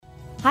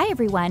Hi,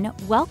 everyone.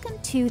 Welcome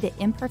to the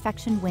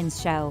Imperfection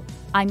Wins Show.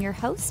 I'm your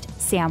host,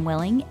 Sam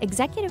Willing,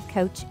 executive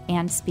coach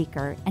and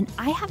speaker, and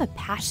I have a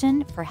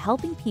passion for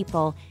helping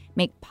people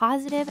make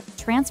positive,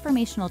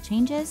 transformational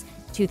changes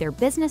to their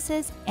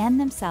businesses and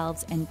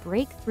themselves and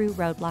break through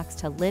roadblocks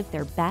to live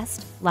their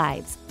best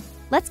lives.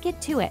 Let's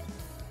get to it.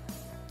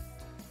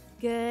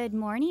 Good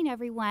morning,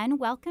 everyone.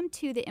 Welcome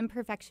to the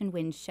Imperfection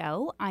Wins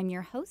Show. I'm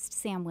your host,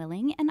 Sam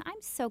Willing, and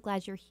I'm so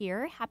glad you're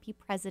here. Happy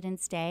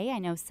President's Day. I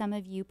know some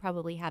of you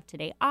probably have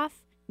today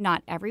off.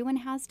 Not everyone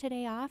has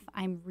today off.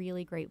 I'm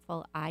really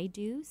grateful I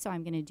do, so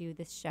I'm going to do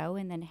this show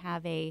and then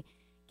have a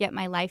get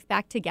my life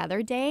back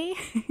together day,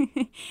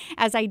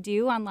 as I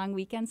do on long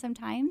weekends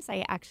sometimes.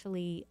 I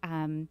actually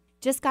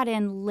just got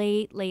in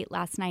late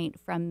last night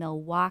from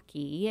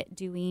Milwaukee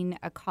doing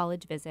a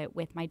college visit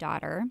with my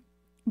daughter,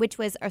 which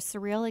was a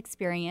surreal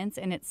experience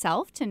in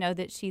itself to know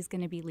that she's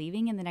going to be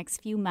leaving in the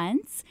next few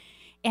months.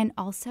 And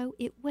also,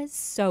 it was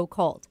so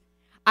cold.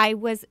 I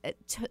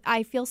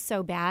feel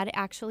so bad,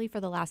 actually, for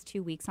the last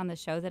 2 weeks on the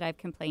show that I've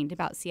complained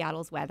about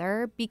Seattle's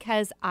weather,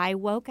 because I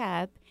woke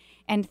up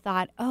and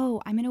thought,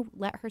 oh, I'm going to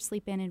let her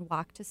sleep in and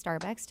walk to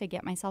Starbucks to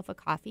get myself a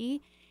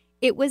coffee.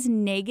 It was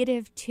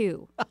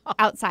 -2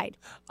 outside.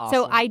 Awesome.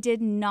 So I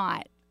did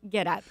not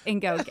get up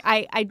and go.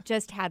 I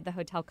just had the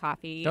hotel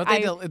coffee. Don't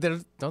they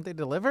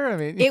deliver? I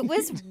mean, it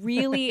was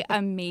really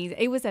amazing.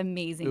 It was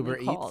amazingly Uber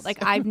cold. Eats?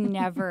 Like I've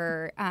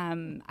never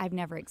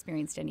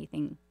experienced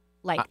anything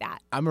like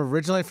that. I'm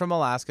originally from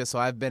Alaska, so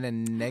I've been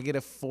in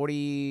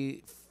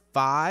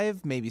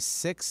 -45, maybe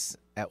 6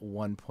 at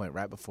one point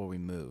right before we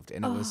moved,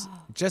 and it was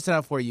just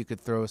enough where you could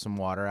throw some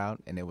water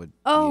out and it would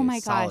be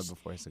solid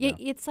before it's to go.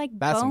 It's like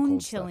That's some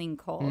bone-chilling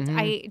cold. Mm-hmm.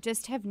 I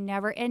just have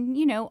never, and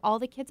all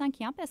the kids on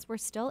campus were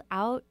still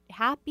out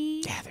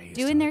happy,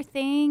 doing their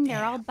thing.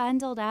 They're all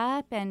bundled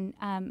up, and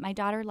my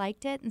daughter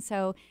liked it, and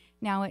so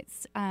now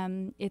it's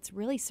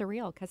really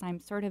surreal because I'm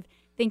sort of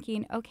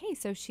thinking, okay,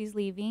 so she's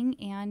leaving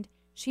and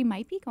she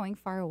might be going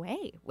far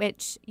away,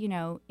 which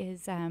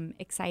is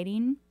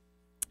exciting,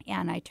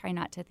 and I try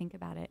not to think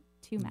think about it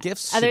too much.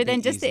 Gifts other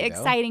than just easy, the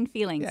exciting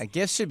feelings. Yeah,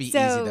 gifts should be easy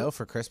though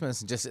for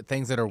Christmas. Just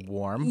things that are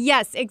warm.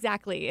 Yes,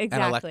 exactly. And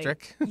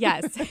electric.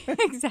 Yes,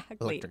 exactly.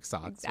 Electric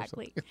socks.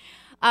 Exactly.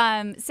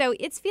 So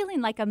it's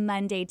feeling like a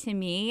Monday to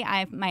me.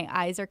 My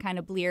eyes are kind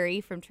of bleary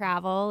from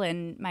travel,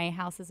 and my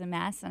house is a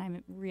mess, and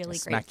I'm really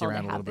grateful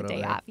to have the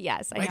day off.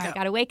 Yes, I know. I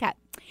got to wake up.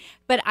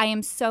 But I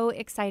am so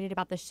excited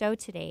about the show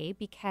today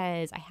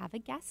because I have a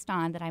guest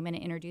on that I'm going to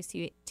introduce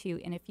you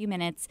to in a few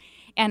minutes,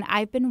 and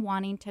I've been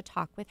wanting to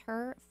talk with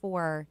her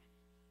for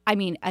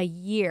a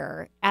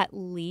year at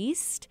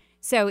least.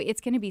 So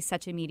it's going to be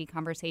such a meaty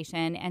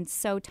conversation and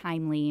so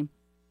timely.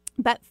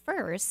 But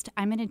first,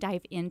 I'm going to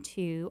dive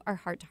into our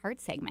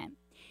heart-to-heart segment.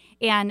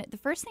 And the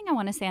first thing I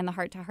want to say on the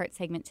heart-to-heart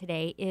segment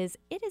today is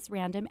it is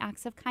Random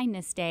Acts of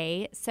Kindness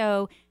Day.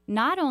 So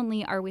not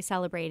only are we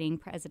celebrating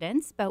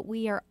presidents, but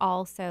we are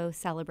also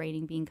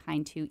celebrating being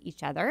kind to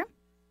each other.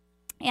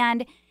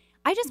 And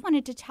I just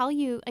wanted to tell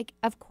you,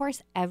 of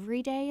course,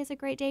 every day is a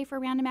great day for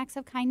Random Acts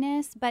of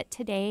Kindness. But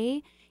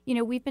today,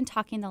 we've been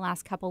talking the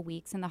last couple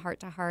weeks in the Heart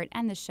to Heart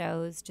and the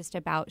shows just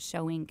about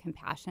showing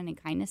compassion and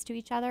kindness to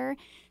each other.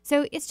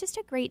 So it's just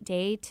a great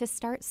day to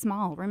start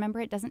small.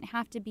 Remember, it doesn't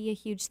have to be a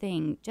huge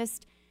thing.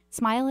 Just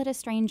smile at a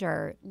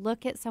stranger.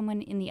 Look at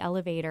someone in the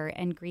elevator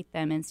and greet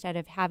them instead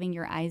of having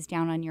your eyes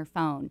down on your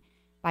phone.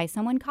 Buy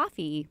someone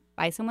coffee.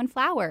 Buy someone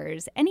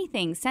flowers.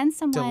 Anything. Send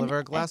someone. Deliver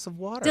a glass of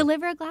water.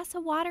 Deliver a glass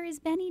of water, as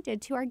Benny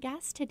did to our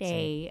guest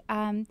today.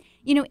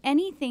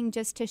 Anything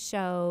just to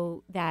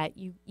show that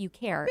you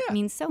care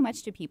means so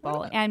much to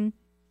people. And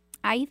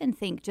I even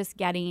think just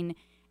getting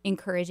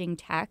encouraging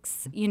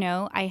texts.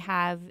 I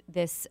have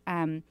this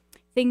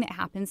thing that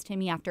happens to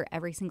me after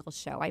every single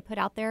show I put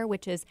out there,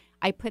 which is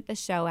I put the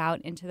show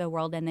out into the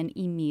world and then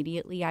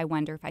immediately I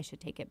wonder if I should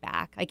take it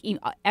back.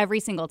 Every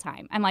single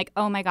time. I'm like,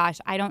 oh my gosh,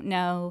 I don't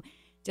know.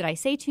 Did I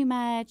say too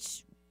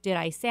much? Did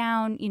I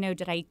sound,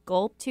 did I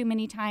gulp too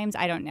many times?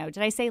 I don't know.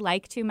 Did I say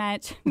too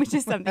much? Which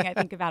is something I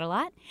think about a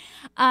lot.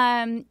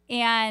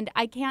 And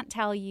I can't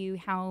tell you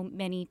how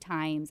many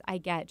times I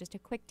get just a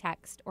quick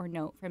text or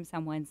note from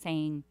someone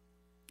saying,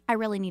 I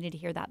really needed to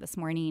hear that this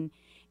morning,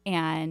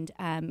 and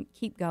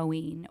keep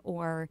going,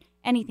 or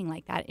anything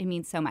like that. It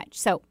means so much.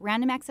 So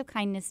Random Acts of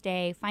Kindness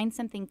Day. Find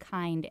something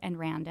kind and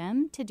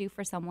random to do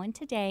for someone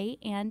today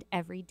and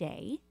every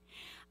day.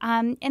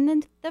 And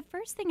then the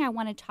first thing I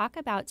want to talk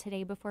about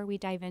today before we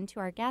dive into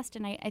our guest,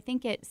 and I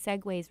think it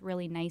segues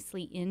really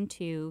nicely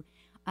into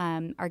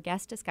our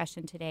guest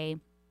discussion today.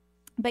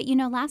 But,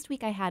 last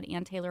week I had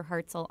Ann Taylor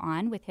Hartzell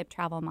on with Hip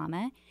Travel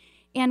Mama,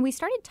 and we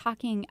started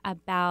talking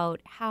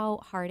about how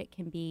hard it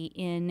can be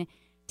in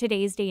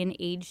today's day and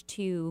age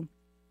to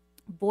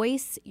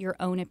voice your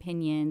own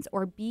opinions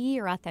or be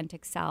your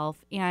authentic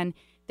self. And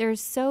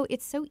it's so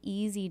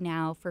easy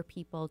now for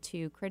people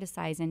to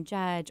criticize and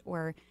judge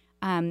or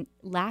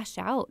lash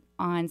out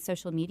on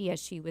social media.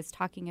 She was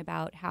talking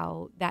about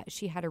how that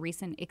she had a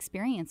recent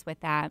experience with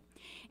that.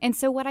 And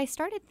so what I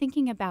started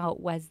thinking about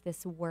was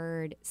this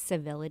word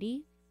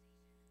civility,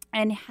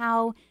 and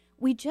how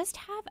we just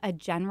have a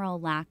general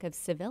lack of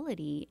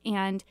civility.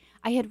 And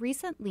I had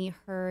recently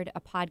heard a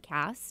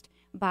podcast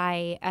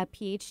by a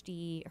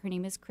PhD. Her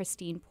name is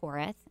Christine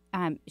Poreth.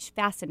 She's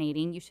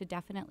fascinating. You should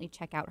definitely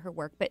check out her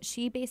work. But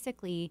she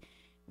basically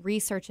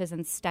researches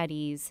and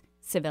studies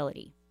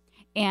civility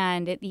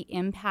and the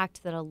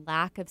impact that a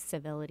lack of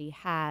civility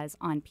has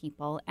on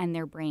people and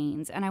their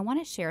brains. And I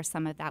want to share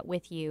some of that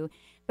with you.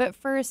 But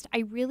first, I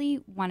really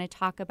want to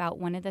talk about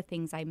one of the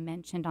things I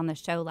mentioned on the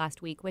show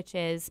last week, which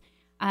is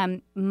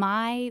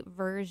my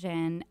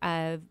version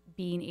of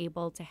being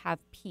able to have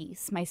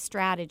peace, my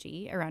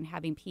strategy around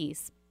having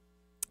peace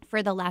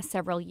for the last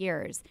several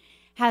years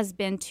has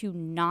been to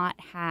not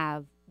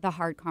have the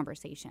hard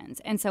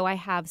conversations. And so I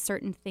have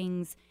certain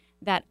things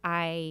that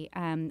I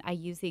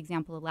use the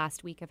example of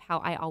last week of how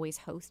I always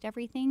host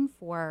everything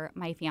for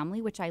my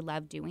family, which I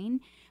love doing.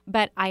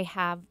 But I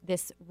have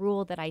this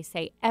rule that I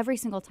say every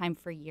single time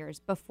for years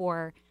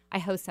before I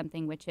host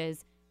something, which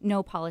is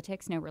no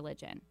politics, no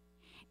religion.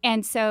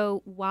 And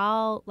so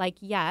while,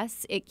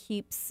 yes, it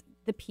keeps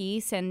the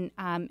peace and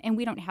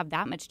we don't have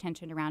that much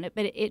tension around it,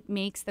 but it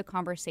makes the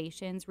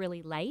conversations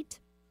really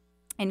light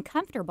and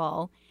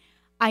comfortable.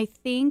 I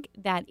think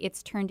that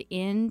it's turned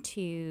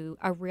into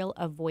a real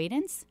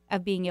avoidance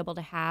of being able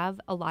to have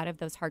a lot of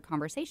those hard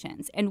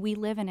conversations. And we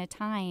live in a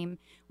time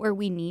where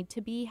we need to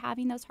be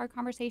having those hard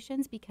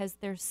conversations because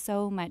there's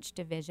so much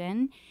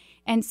division.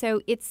 And so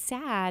it's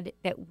sad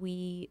that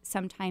we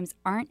sometimes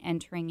aren't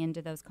entering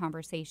into those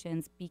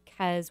conversations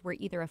because we're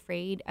either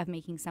afraid of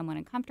making someone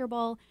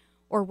uncomfortable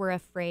or we're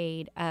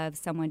afraid of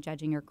someone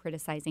judging or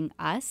criticizing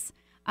us.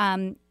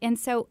 And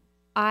so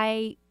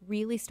I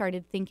really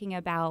started thinking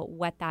about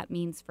what that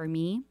means for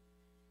me.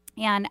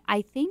 And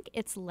I think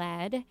it's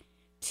led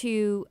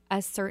to a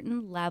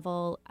certain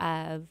level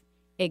of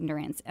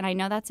ignorance. And I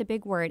know that's a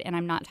big word, and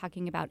I'm not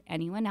talking about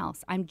anyone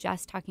else. I'm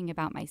just talking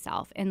about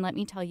myself. And let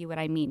me tell you what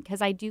I mean,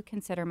 because I do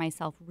consider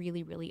myself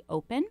really, really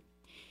open.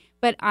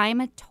 But I'm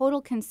a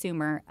total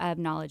consumer of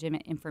knowledge and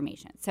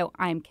information. So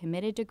I'm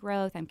committed to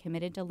growth. I'm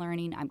committed to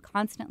learning. I'm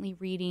constantly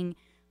reading,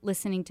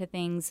 listening to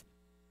things,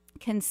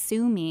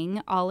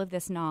 consuming all of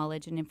this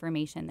knowledge and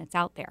information that's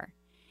out there.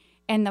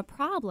 And the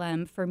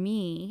problem for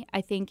me,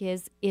 I think,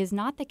 is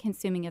not the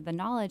consuming of the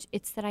knowledge.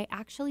 It's that I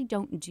actually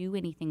don't do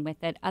anything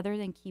with it other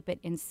than keep it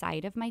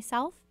inside of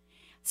myself.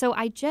 So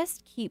I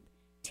just keep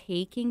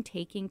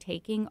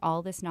taking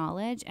all this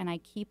knowledge and I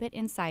keep it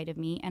inside of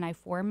me and I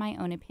form my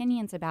own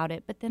opinions about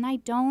it. But then I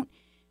don't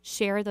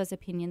share those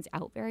opinions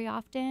out very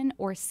often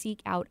or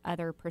seek out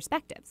other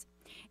perspectives.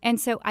 And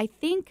so I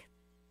think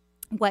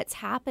what's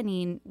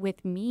happening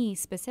with me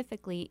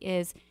specifically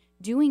is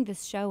doing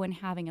this show and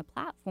having a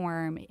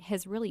platform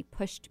has really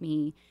pushed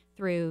me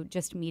through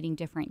just meeting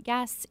different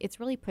guests. It's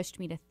really pushed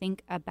me to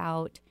think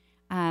about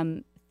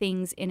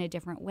things in a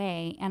different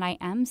way. And I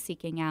am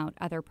seeking out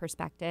other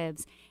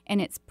perspectives. And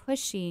it's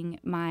pushing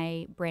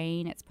my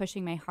brain. It's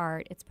pushing my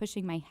heart. It's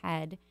pushing my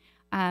head.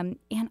 And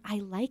I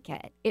like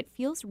it. It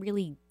feels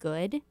really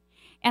good.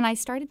 And I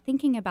started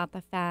thinking about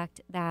the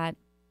fact that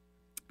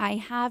I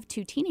have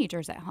 2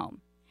 teenagers at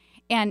home.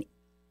 And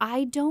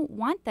I don't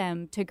want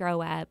them to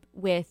grow up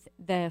with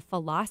the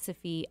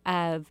philosophy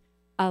of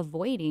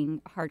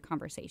avoiding hard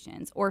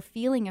conversations or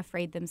feeling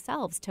afraid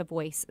themselves to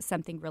voice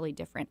something really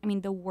different. I mean,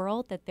 the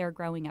world that they're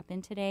growing up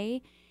in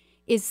today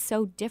is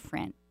so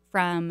different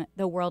from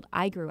the world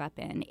I grew up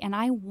in. And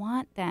I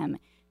want them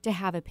to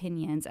have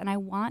opinions and I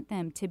want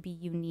them to be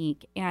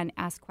unique and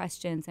ask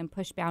questions and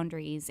push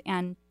boundaries.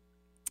 And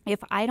if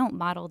I don't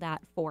model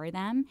that for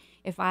them,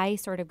 if I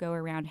sort of go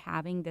around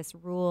having this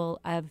rule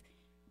of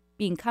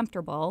being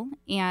comfortable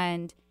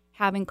and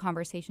having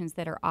conversations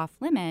that are off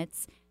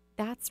limits,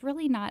 that's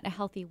really not a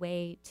healthy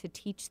way to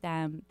teach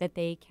them that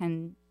they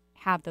can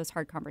have those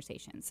hard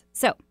conversations.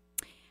 So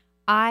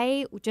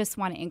I just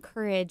want to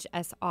encourage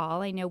us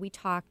all. I know we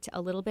talked a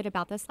little bit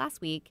about this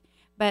last week,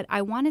 but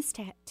I want us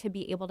to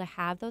be able to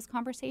have those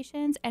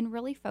conversations and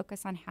really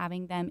focus on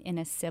having them in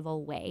a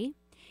civil way.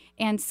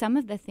 And some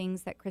of the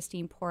things that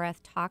Christine Poreth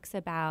talks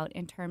about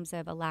in terms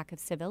of a lack of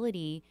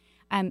civility,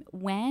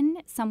 when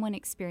someone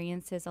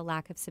experiences a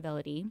lack of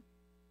civility,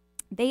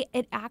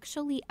 it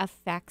actually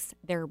affects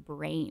their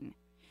brain.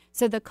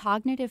 So the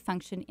cognitive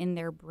function in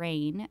their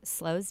brain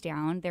slows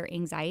down, their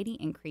anxiety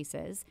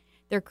increases,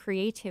 their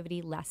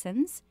creativity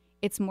lessens.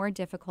 It's more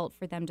difficult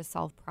for them to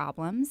solve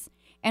problems.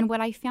 And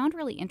what I found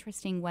really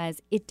interesting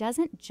was it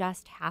doesn't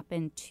just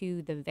happen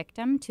to the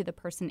victim, to the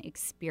person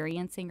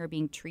experiencing or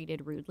being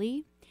treated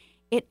rudely.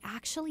 It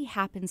actually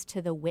happens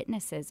to the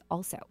witnesses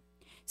also.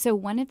 So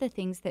one of the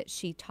things that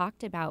she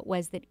talked about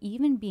was that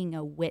even being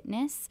a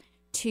witness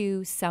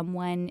to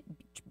someone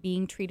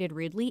being treated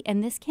rudely,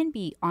 and this can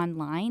be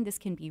online, this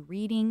can be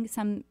reading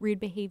some rude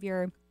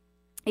behavior,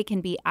 it can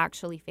be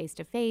actually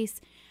face-to-face,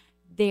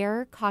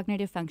 their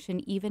cognitive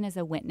function, even as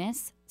a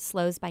witness,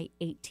 slows by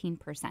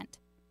 18%.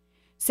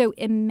 So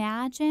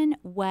imagine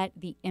what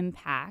the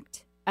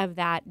impact of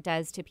that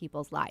does to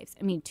people's lives.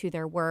 I mean, to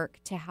their work,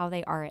 to how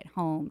they are at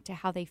home, to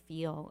how they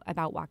feel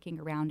about walking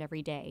around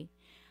every day.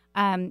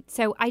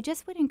 So I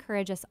just would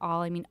encourage us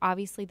all. I mean,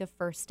 obviously the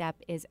first step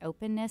is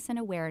openness and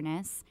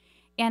awareness.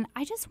 And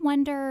I just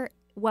wonder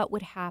what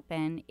would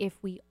happen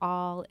if we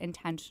all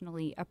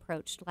intentionally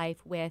approached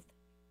life with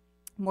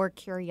more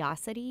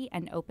curiosity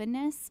and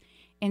openness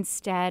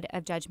instead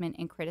of judgment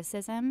and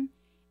criticism,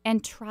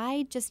 and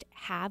tried just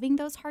having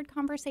those hard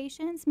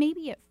conversations,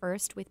 maybe at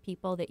first with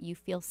people that you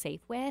feel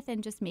safe with,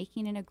 and just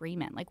making an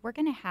agreement. Like, we're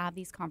going to have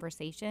these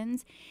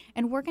conversations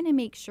and we're going to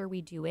make sure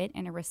we do it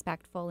in a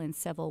respectful and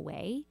civil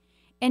way,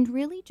 and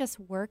really just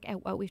work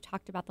at what we've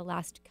talked about the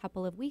last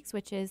couple of weeks,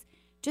 which is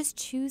just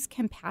choose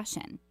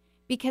compassion.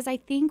 Because I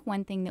think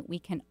one thing that we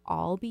can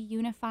all be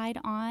unified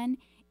on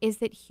is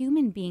that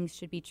human beings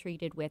should be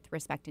treated with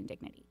respect and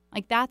dignity.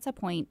 Like, that's a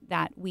point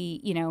that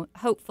we,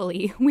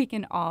 hopefully we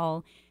can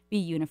all be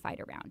unified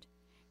around.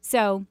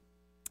 So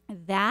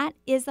that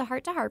is the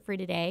heart to heart for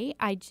today.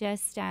 I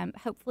just,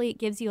 hopefully it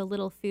gives you a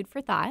little food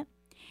for thought.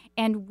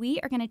 And we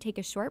are going to take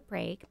a short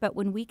break, but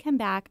when we come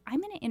back, I'm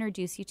going to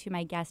introduce you to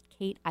my guest,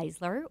 Kate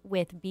Eisler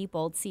with Be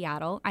Bold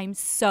Seattle. I'm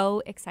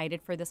so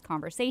excited for this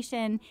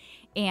conversation,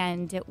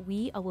 and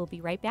we will be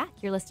right back.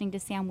 You're listening to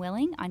Sam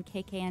Willing on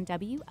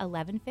KKNW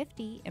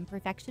 1150,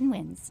 Imperfection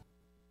Wins.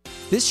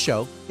 This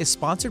show is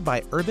sponsored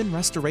by Urban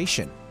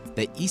Restoration,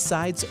 the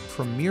Eastside's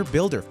premier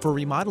builder for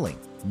remodeling,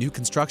 new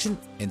construction,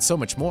 and so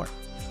much more.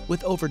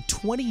 With over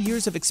 20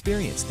 years of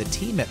experience, the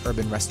team at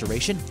Urban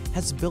Restoration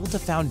has built a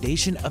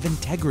foundation of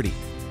integrity,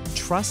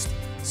 trust,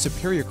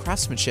 superior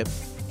craftsmanship,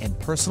 and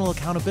personal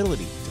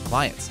accountability to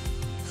clients.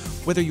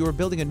 Whether you are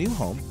building a new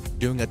home,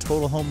 doing a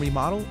total home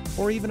remodel,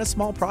 or even a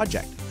small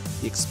project,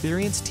 the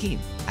experienced team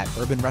at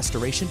Urban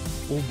Restoration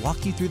will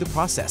walk you through the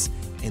process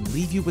and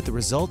leave you with the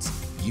results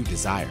you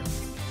desire.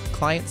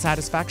 Client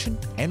satisfaction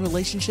and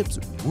relationships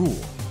rule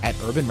at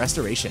Urban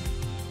Restoration.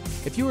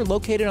 If you are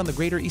located on the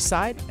Greater East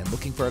Side and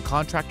looking for a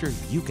contractor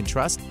you can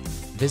trust,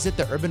 visit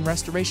the Urban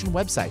Restoration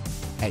website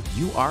at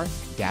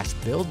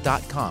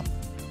ur-build.com.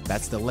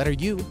 That's the letter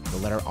U, the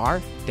letter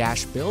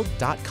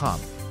R-build.com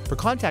for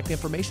contact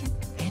information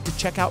and to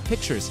check out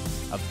pictures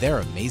of their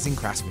amazing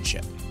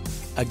craftsmanship.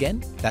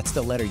 Again, that's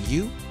the letter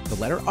U, the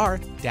letter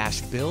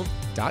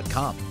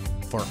R-build.com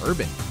for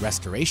Urban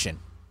Restoration.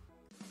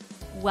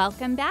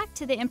 Welcome back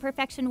to the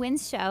Imperfection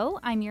Wins Show.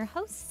 I'm your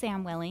host,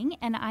 Sam Willing,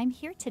 and I'm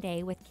here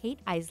today with Kate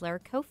Eisler,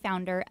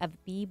 co-founder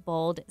of Be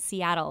Bold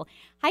Seattle.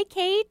 Hi,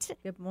 Kate.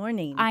 Good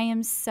morning. I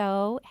am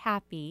so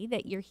happy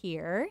that you're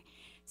here.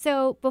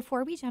 So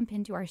before we jump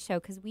into our show,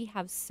 because we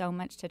have so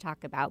much to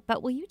talk about,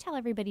 but will you tell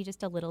everybody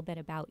just a little bit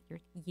about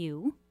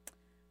you?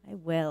 I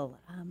will.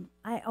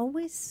 I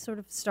always sort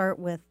of start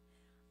with,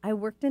 I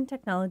worked in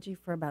technology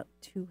for about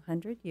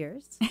 200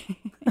 years.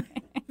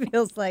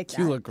 Feels like that.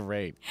 You look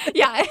great.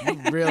 Yeah.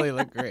 You really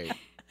look great.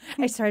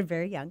 I started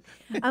very young,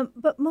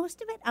 but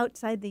most of it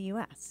outside the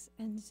U.S.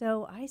 And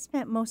so I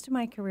spent most of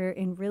my career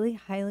in really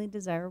highly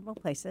desirable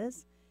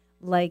places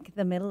like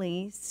the Middle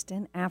East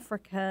and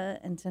Africa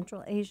and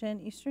Central Asia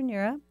and Eastern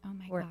Europe. Oh,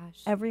 my where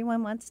gosh.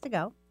 everyone wants to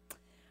go.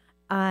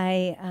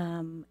 I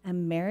am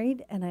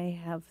married and I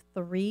have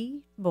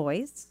 3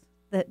 boys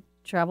that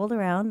traveled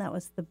around. That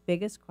was the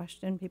biggest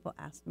question people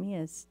asked me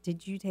is,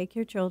 did you take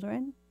your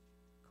children?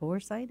 Of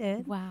course I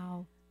did.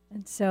 Wow.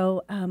 And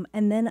so,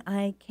 and then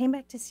I came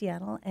back to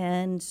Seattle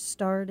and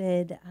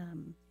started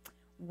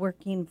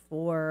working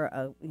for,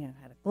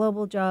 had a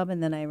global job,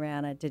 and then I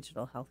ran a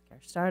digital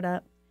healthcare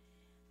startup.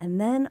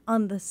 And then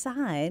on the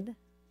side,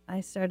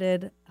 I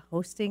started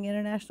hosting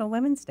International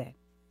Women's Day.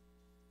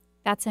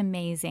 That's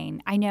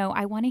amazing. I know.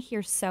 I want to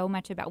hear so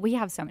much about. We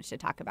have so much to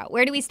talk about.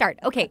 Where do we start?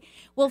 Okay.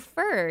 Well,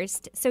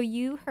 first, so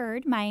you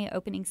heard my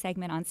opening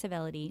segment on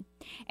civility,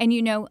 and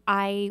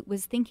I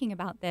was thinking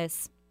about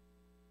this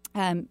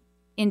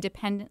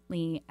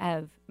independently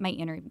of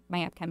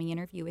my upcoming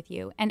interview with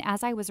you. And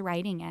as I was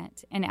writing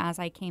it, and as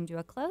I came to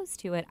a close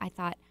to it, I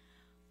thought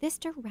this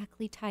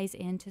directly ties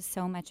into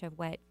so much of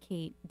what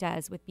Kate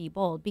does with Be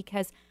Bold,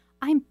 because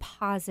I'm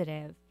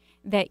positive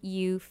that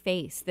you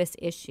face this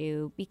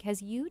issue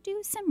because you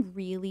do some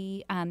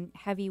really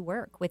heavy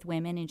work with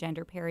women and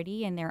gender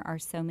parity, and there are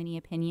so many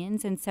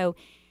opinions. And so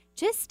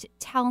just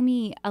tell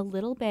me a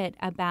little bit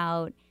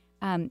about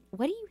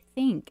what do you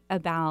think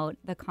about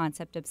the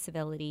concept of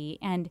civility,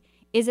 and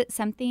is it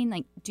something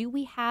like, do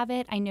we have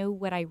it? I know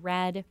what I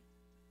read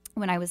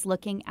when I was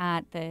looking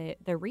at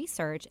the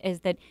research is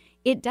that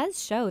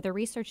the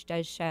research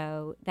does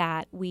show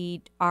that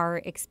we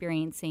are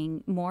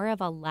experiencing more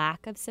of a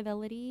lack of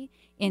civility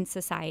in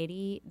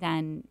society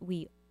than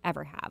we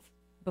ever have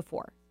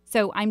before.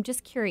 So I'm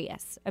just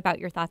curious about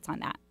your thoughts on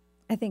that.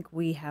 I think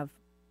we have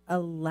a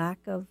lack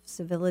of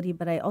civility,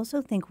 but I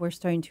also think we're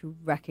starting to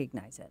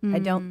recognize it. I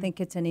don't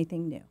think it's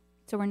anything new.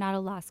 So we're not a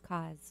lost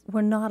cause.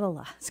 We're not a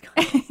lost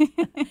cause.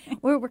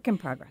 We're a work in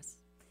progress.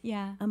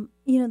 Yeah.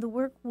 The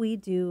work we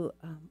do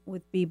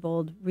with Be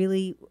Bold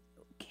really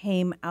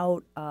came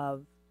out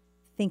of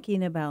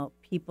thinking about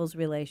people's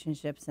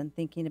relationships and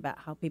thinking about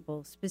how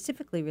people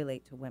specifically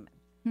relate to women.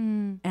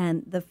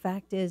 And the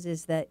fact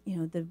is that,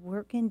 the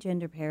work in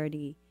gender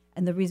parity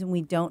And the reason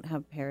we don't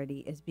have parity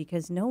is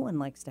because no one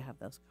likes to have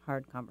those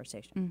hard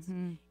conversations.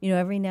 Mm-hmm. You know,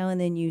 every now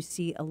and then you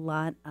see a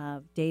lot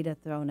of data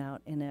thrown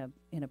out in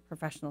a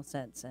professional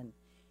sense, and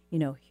you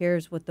know,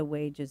 here's what the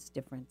wages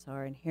difference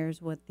are, and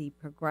here's what the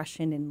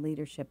progression in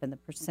leadership and the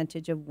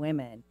percentage of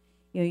women.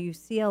 You know, you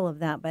see all of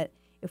that, but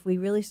if we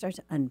really start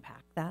to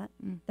unpack that,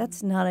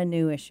 that's not a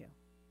new issue.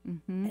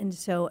 Mm-hmm. And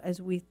so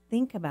as we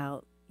think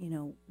about, you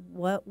know,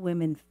 what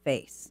women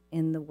face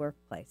in the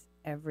workplace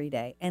every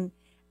day, and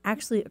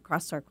actually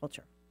across our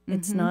culture,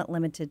 it's not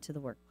limited to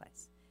the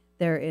workplace.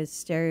 There is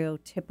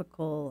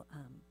stereotypical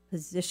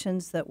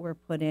positions that we're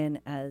put in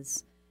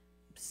as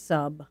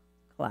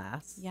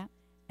subclass. Yeah.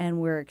 And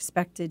we're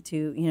expected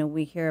to, you know,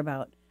 we hear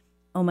about,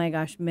 oh my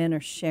gosh, men are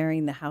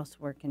sharing the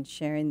housework and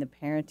sharing the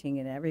parenting,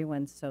 and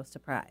everyone's so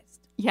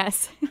surprised.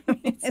 Yes.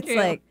 It's true.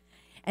 like,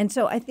 and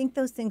so I think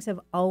those things have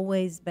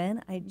always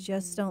been. I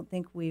just don't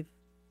think we've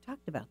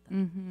talked about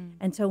them.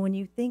 Mm-hmm. And so when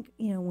you think,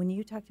 you know, when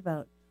you talked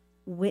about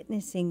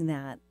witnessing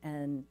that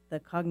and the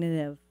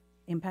cognitive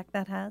impact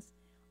that has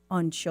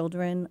on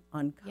children,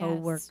 on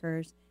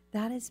coworkers,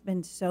 that has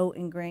been so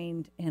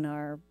ingrained in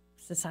our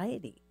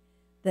society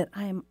that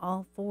I'm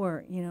all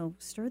for, you know,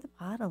 stir the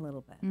pot a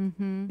little bit.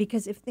 Mm-hmm.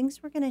 Because if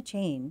things were going to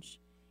change,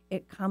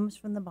 it comes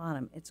from the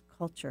bottom. It's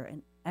culture,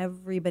 and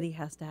everybody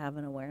has to have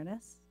an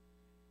awareness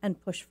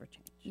and push for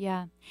change.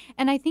 Yeah.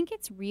 And I think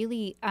it's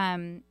really,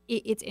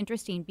 it's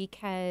interesting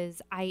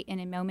because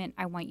in a moment,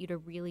 I want you to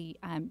really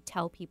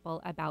tell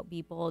people about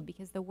Be Bold,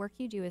 because the work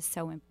you do is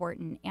so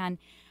important. And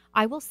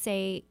I will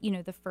say, you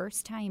know, the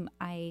first time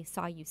I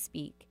saw you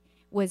speak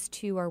was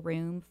to a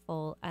room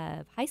full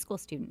of high school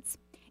students.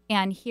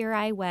 And here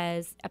I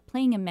was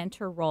playing a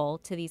mentor role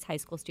to these high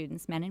school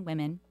students, men and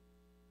women.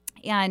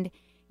 And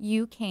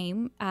you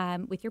came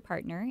with your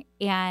partner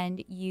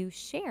and you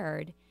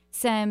shared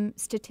some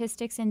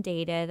statistics and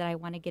data that I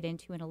want to get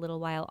into in a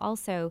little while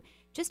also,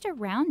 just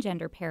around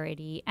gender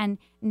parity, and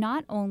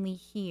not only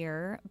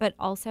here, but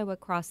also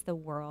across the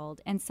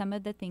world, and some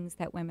of the things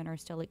that women are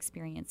still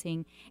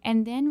experiencing,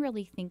 and then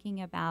really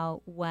thinking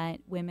about what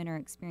women are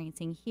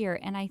experiencing here.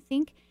 And I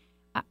think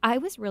I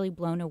was really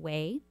blown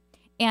away.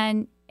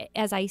 And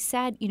as I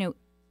said, you know,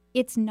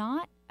 it's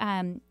not,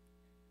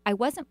 I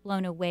wasn't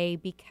blown away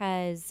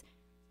because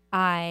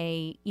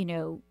I, you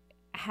know,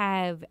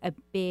 have a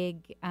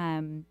big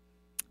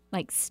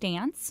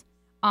stance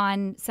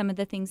on some of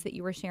the things that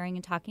you were sharing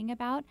and talking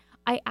about.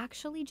 I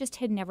actually just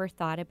had never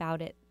thought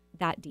about it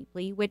that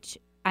deeply, which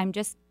I'm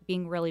just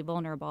being really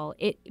vulnerable.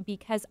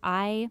 Because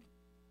I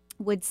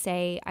would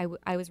say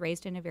I was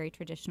raised in a very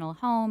traditional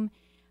home,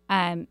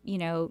 you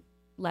know,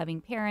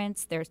 loving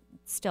parents. They're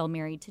still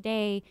married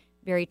today,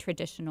 very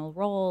traditional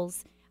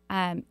roles.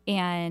 And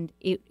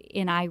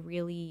I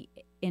really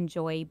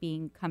enjoy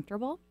being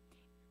comfortable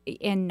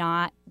and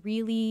not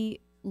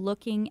really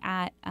looking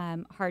at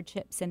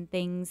hardships and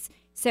things.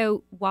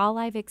 So while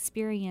I've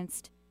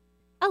experienced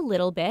a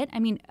little bit, I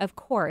mean, of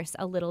course,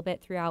 a little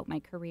bit throughout my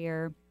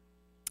career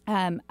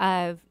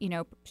of, you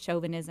know,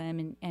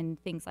 chauvinism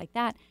and things like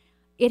that,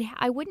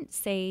 I wouldn't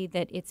say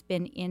that it's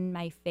been in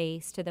my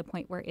face to the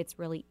point where it's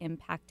really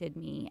impacted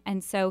me.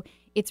 And so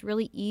it's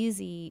really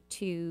easy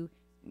to,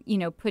 you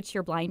know, put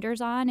your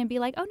blinders on and be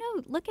like, oh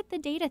no, look at the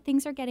data.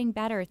 Things are getting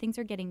better. Things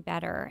are getting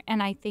better.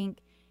 And I think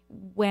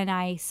when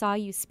I saw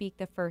you speak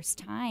the first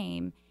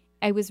time,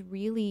 I was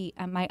really,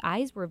 my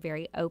eyes were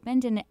very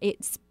opened, and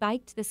it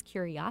spiked this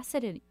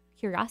curiosity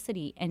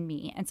in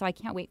me. And so I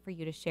can't wait for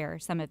you to share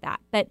some of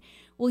that. But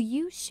will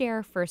you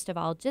share, first of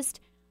all, just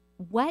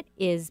what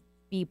is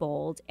Be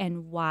Bold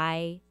and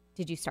why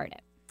did you start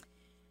it?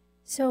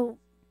 So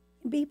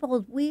Be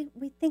Bold, we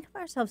think of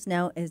ourselves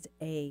now as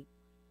a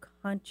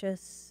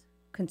conscious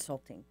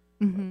consulting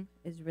group,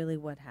 is really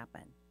what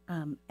happened.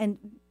 And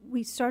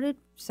we started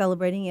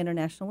celebrating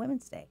International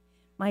Women's Day.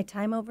 My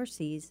time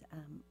overseas,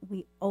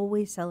 we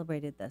always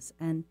celebrated this.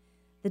 And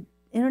the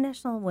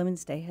International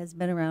Women's Day has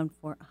been around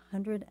for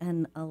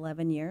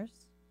 111 years,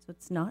 so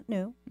it's not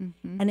new.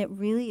 And it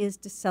really is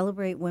to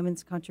celebrate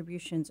women's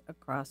contributions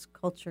across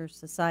culture,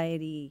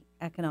 society,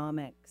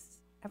 economics,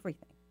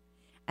 everything.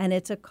 And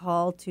it's a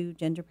call to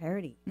gender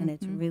parity, and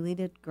it's really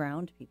to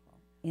ground people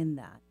in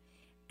that.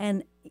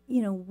 And,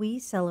 you know, we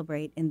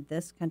celebrate in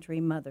this country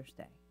Mother's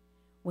Day,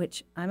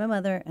 which I'm a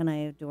mother and I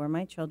adore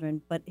my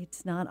children, but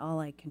it's not all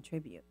I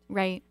contribute.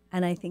 Right.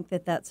 And I think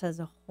that says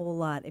a whole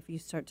lot if you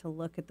start to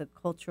look at the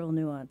cultural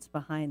nuance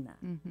behind that.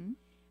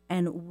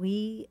 And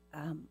we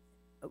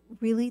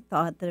really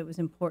thought that it was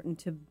important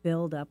to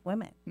build up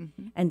women.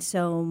 And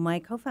so my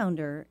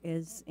co-founder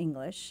is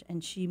English,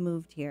 and she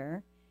moved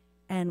here.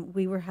 And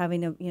we were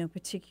having a, you know,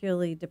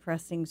 particularly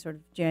depressing sort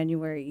of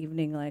January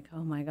evening, like,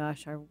 oh my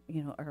gosh, our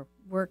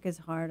work is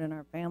hard and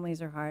our families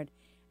are hard.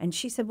 And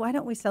she said, why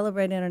don't we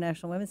celebrate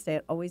International Women's Day?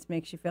 It always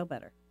makes you feel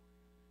better.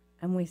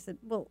 And we said,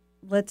 well,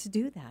 let's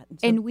do that.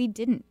 And we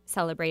didn't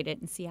celebrate it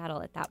in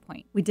Seattle at that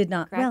point. We did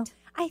not. Correct? Well,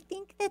 I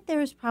think that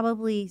there's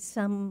probably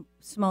some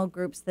small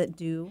groups that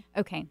do.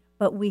 Okay.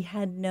 But we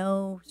had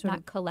no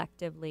Not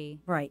collectively.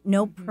 Right.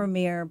 No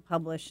premier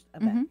published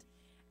event.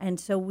 And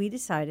so we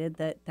decided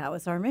that that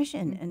was our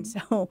mission. And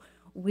so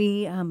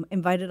we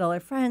invited all our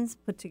friends,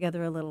 put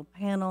together a little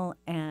panel,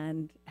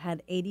 and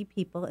had 80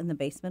 people in the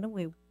basement of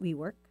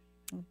WeWork.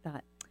 We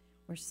thought,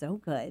 we're so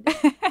good.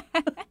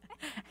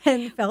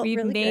 And felt We've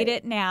really made great.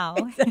 it now.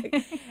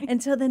 Exactly.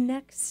 And so the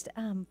next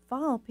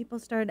fall, people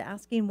started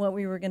asking what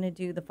we were going to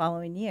do the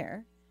following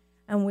year.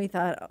 And we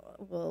thought,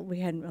 oh, well, we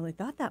hadn't really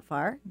thought that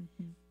far.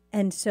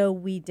 And so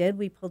we did.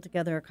 We pulled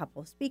together a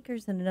couple of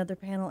speakers and another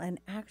panel, and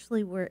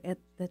actually we're at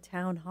the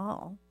town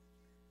hall.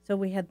 So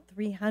we had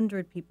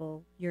 300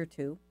 people year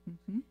 2.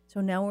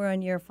 So now we're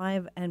on year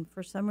 5, and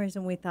for some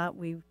reason we thought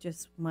we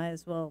just might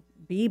as well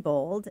be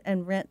bold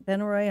and rent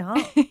Benaroya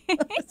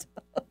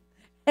Hall.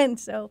 And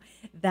so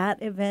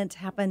that event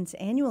happens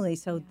annually.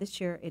 So this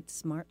year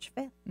it's March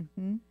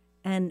 5th.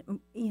 And,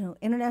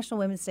 International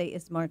Women's Day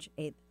is March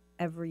 8th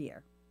every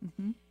year.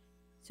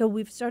 So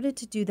we've started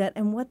to do that.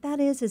 And what that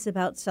is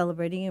about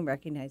celebrating and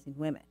recognizing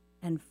women.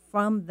 And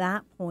from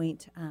that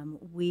point,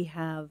 we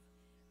have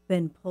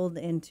been pulled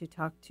in to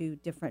talk to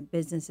different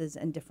businesses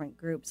and different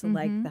groups,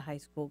 like the high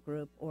school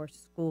group or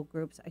school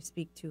groups. I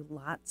speak to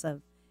lots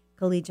of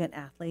collegiate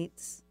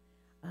athletes.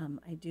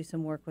 I do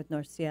some work with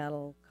North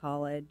Seattle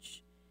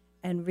College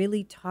and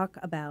really talk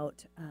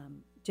about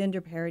gender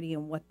parity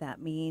and what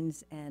that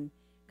means, and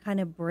kind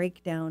of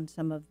break down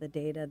some of the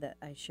data that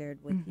I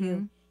shared with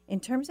you in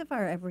terms of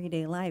our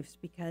everyday lives,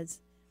 because,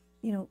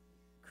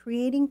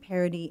 creating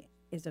parity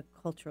is a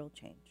cultural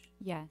change.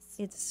 Yes.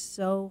 It's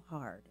so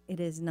hard. It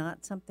is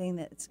not something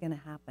that's going to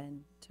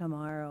happen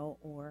tomorrow,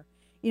 or,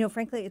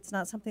 frankly, it's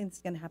not something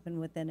that's going to happen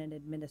within an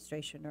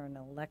administration or an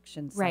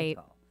election cycle. Right.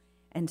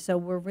 And so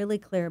we're really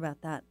clear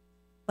about that.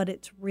 But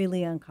it's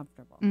really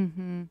uncomfortable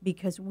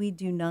because we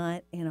do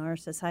not, in our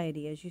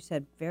society, as you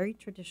said, very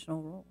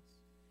traditional roles.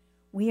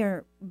 We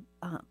are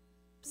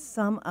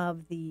some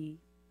of the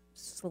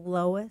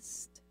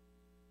slowest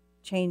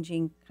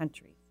changing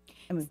countries.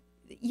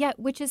 Yeah,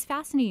 which is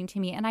fascinating to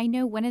me. And I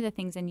know one of the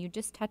things, and you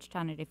just touched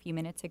on it a few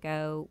minutes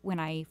ago when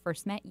I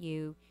first met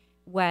you,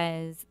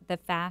 was the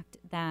fact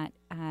that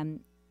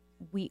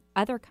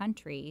other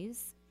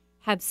countries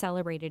have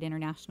celebrated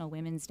International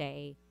Women's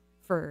Day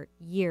for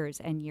years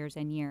and years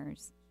and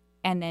years,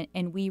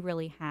 and we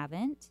really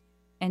haven't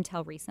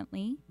until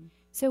recently.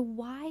 So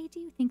why do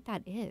you think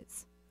that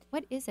is?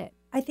 What is it?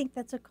 I think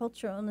that's a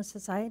cultural and a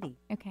society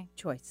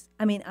choice.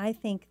 I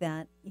think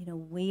that,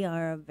 we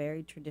are a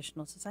very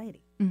traditional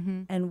society,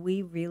 and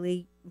we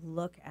really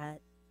look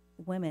at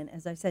women.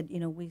 As I said,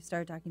 we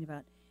started talking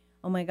about,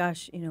 oh my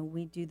gosh,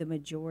 we do the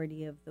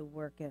majority of the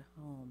work at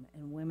home,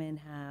 and women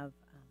have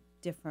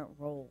different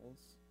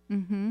roles.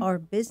 Our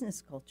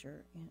business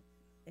culture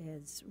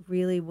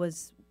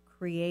was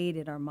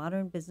created, our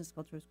modern business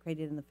culture was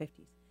created in the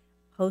 50s,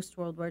 post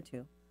World War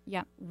II.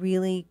 Yeah.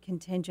 Really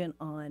contingent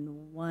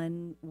on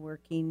one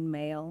working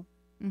male,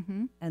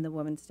 and the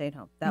woman stayed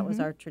home. That was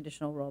our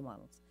traditional role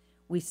models.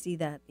 We see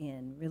that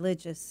in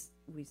religious,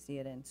 we see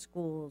it in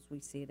schools, we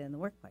see it in the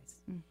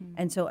workplace.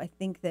 And so I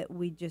think that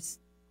we just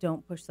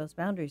don't push those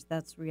boundaries.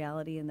 That's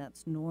reality, and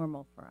that's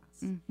normal for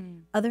us.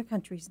 Other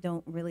countries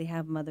don't really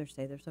have Mother's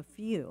Day. There's a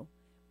few,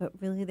 but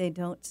really they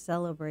don't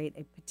celebrate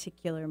a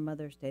particular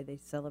Mother's Day. They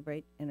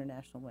celebrate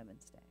International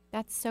Women's Day.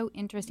 That's so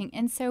interesting.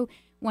 And so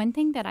one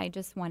thing that I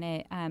just want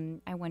to,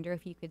 I wonder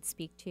if you could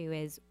speak to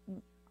is,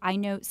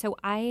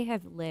 I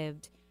have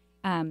lived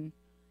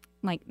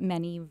like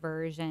many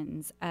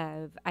versions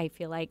of, I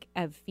feel like,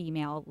 of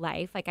female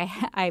life. Like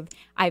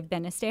I've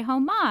been a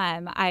stay-at-home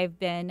mom. I've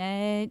been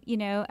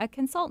a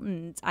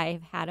consultant.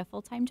 I've had a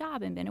full-time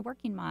job and been a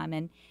working mom.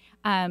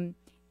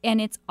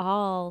 And it's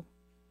all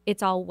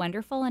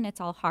wonderful, and it's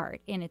all hard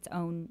in its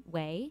own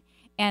way.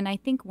 And I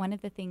think one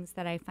of the things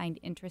that I find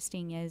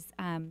interesting is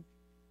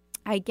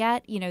I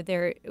get,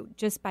 there,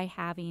 just by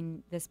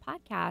having this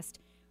podcast,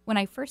 when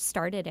I first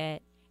started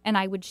it, and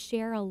I would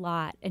share a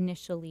lot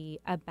initially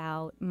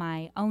about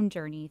my own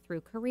journey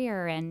through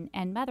career and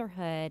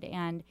motherhood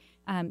and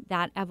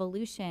that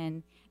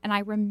evolution. And I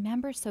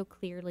remember so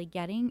clearly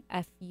getting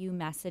a few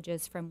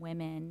messages from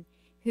women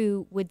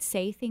who would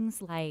say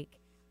things like,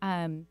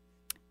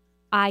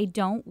 I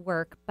don't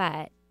work,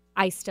 but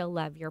I still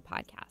love your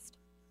podcast.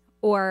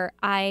 Or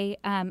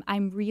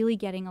I'm really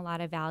getting a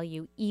lot of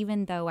value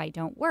even though I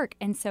don't work.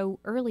 And so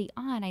early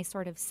on, I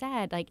sort of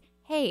said, like,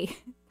 hey,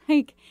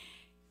 like,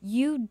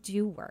 you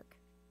do work,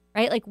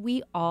 right? Like,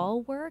 we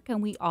all work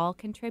and we all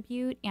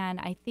contribute. And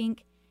I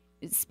think,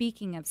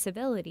 speaking of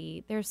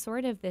civility, there's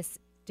sort of this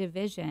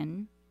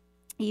division,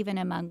 even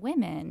among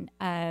women,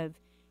 of,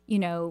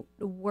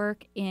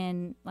 work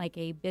in like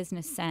a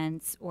business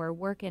sense or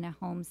work in a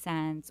home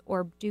sense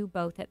or do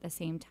both at the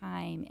same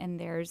time. And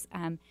there's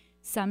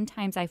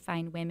sometimes I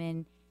find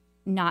women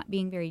not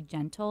being very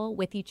gentle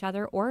with each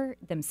other or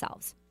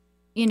themselves,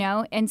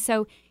 And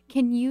so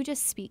can you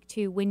just speak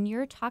to, when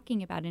you're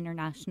talking about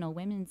International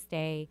Women's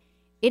Day,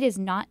 it is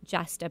not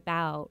just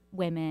about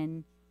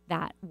women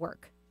that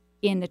work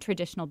in the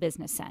traditional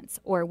business sense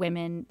or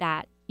women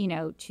that,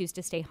 choose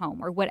to stay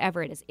home or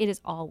whatever it is. It is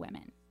all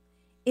women.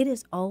 It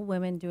is all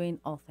women doing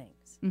all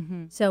things.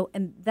 Mm-hmm. So,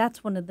 and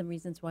that's one of the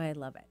reasons why I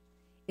love it,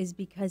 is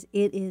because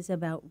it is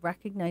about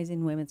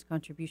recognizing women's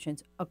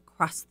contributions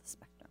across the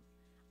spectrum.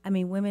 I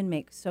mean, women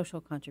make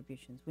social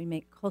contributions, we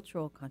make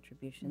cultural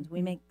contributions,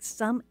 we make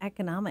some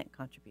economic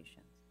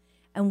contributions.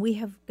 And we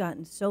have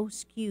gotten so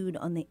skewed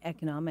on the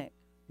economic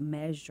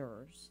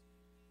measures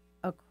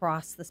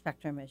across the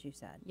spectrum, as you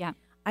said. Yeah.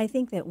 I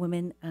think that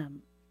women,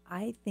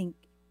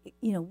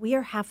 we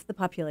are half the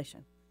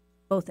population,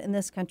 both in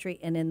this country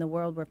and in the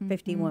world. We're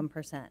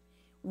 51%.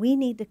 We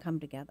need to come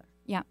together.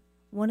 Yeah.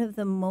 One of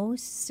the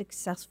most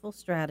successful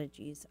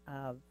strategies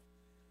of,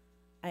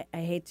 I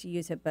hate to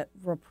use it, but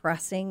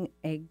repressing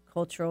a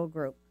cultural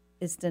group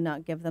is to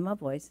not give them a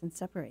voice and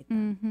separate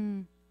them.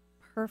 Mm-hmm.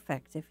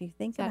 Perfect, if you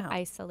think That about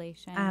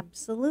isolation.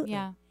 Absolutely.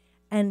 Yeah.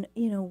 And,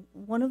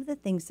 one of the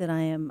things that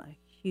I am a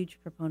huge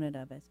proponent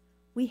of is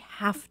we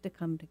have to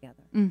come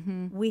together.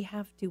 Mm-hmm.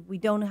 We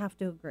don't have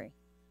to agree,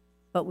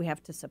 but we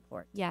have to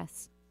support.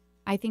 Yes.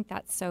 I think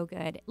that's so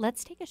good.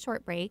 Let's take a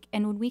short break.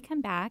 And when we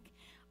come back,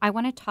 I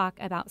want to talk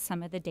about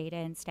some of the data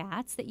and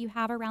stats that you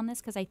have around this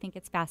because I think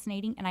it's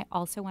fascinating. And I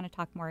also want to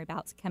talk more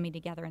about coming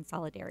together in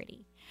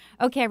solidarity.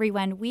 Okay,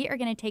 everyone, we are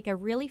going to take a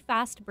really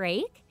fast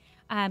break.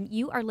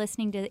 You are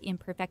listening to the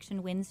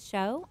Imperfection Wins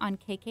show on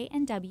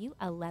KKNW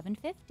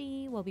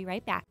 1150. We'll be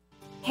right back.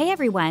 Hey,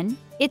 everyone.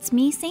 It's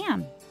me,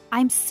 Sam.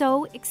 I'm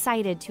so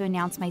excited to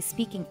announce my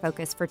speaking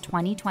focus for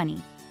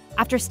 2020.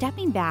 After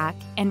stepping back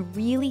and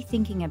really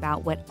thinking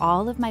about what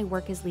all of my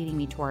work is leading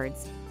me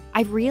towards,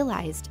 I've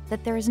realized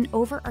that there is an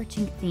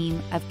overarching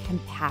theme of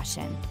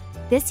compassion.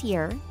 This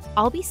year,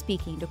 I'll be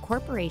speaking to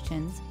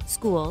corporations,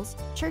 schools,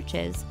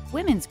 churches,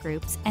 women's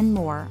groups, and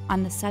more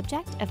on the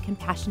subject of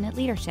compassionate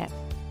leadership.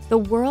 The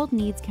world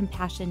needs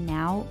compassion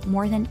now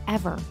more than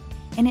ever,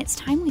 and it's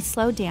time we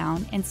slow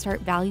down and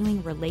start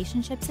valuing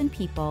relationships and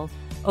people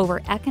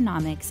over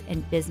economics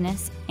in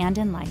business and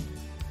in life.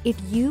 If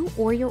you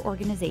or your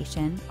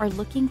organization are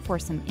looking for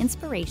some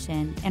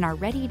inspiration and are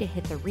ready to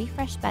hit the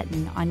refresh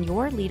button on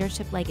your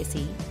leadership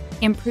legacy,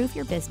 improve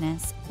your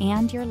business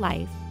and your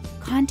life,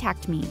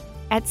 contact me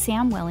at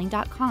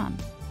samwelling.com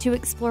to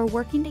explore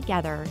working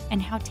together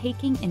and how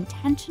taking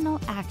intentional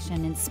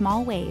action in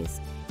small ways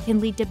can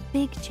lead to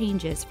big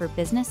changes for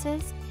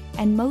businesses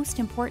and, most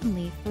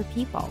importantly, for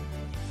people.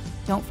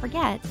 Don't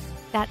forget,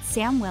 that's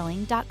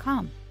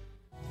samwelling.com.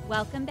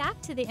 Welcome back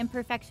to the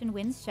Imperfection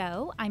Wins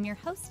show. I'm your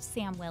host,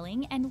 Sam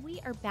Willing, and we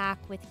are back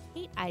with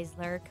Kate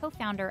Eisler,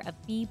 co-founder of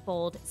Be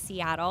Bold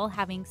Seattle,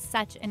 having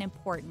such an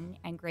important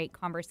and great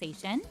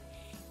conversation.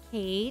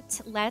 Kate,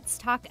 let's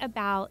talk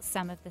about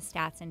some of the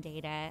stats and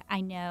data.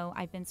 I know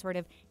I've been sort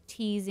of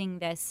teasing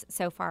this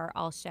so far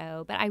all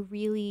show, but I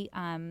really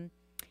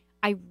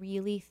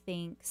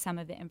think some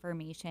of the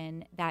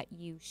information that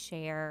you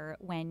share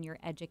when you're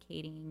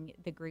educating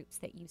the groups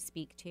that you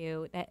speak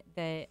to, that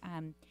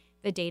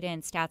the data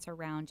and stats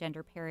around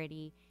gender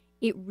parity,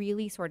 it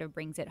really sort of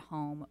brings it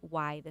home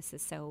why this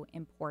is so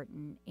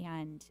important.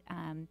 And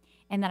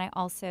then I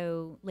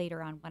also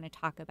later on want to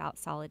talk about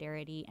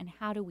solidarity and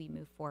how do we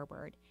move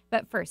forward.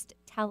 But first,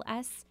 tell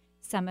us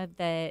some of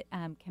the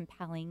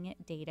compelling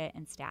data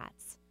and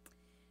stats.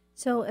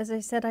 So, as I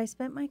said, I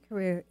spent my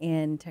career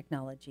in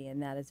technology,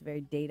 and that is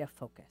very data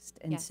focused.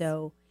 And Yes.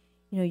 so,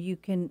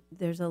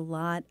 there's a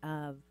lot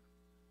of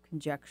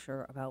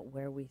conjecture about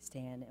where we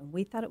stand. And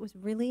we thought it was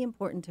really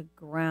important to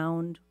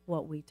ground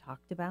what we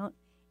talked about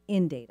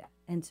in data.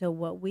 And so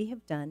what we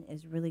have done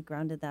is really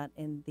grounded that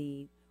in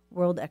the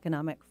World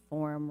Economic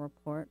Forum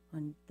report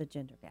on the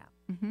gender gap.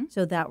 Mm-hmm.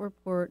 So that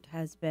report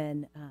has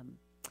been,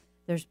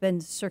 there's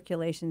been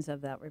circulations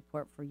of that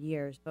report for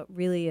years, but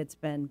really it's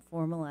been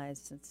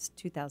formalized since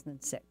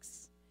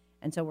 2006.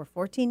 And so we're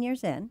 14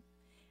 years in,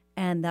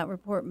 and that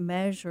report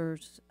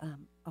measures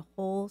a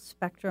whole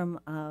spectrum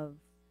of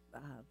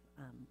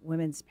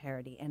women's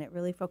parity, and it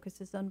really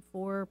focuses on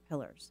 4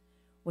 pillars,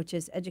 which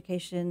is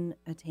education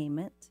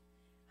attainment,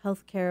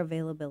 healthcare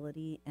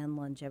availability and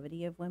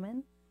longevity of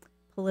women,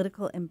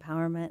 political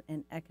empowerment,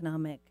 and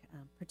economic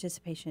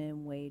participation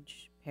in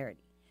wage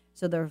parity.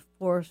 So there are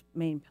 4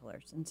 main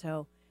pillars. And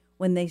so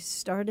when they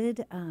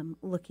started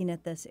looking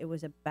at this, it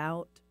was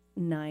about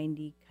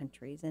 90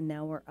 countries, and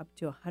now we're up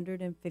to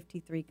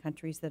 153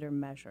 countries that are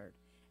measured.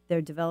 They're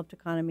developed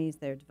economies,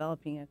 they're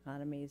developing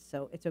economies,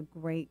 so it's a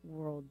great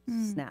world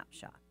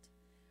snapshot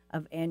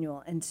of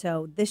annual. And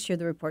so this year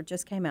the report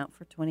just came out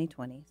for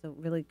 2020, so it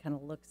really kind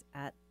of looks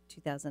at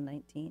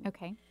 2019.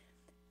 Okay.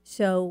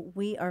 So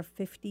we are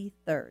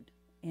 53rd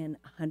in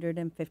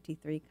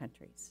 153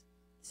 countries.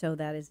 So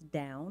that is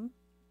down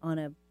on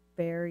a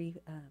very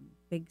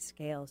big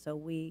scale. So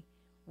we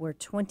were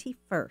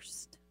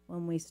 21st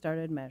when we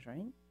started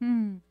measuring.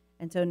 And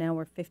so now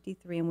we're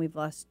 53, and we've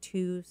lost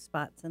 2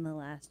 spots in the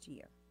last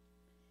year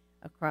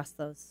across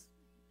those.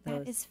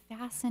 That is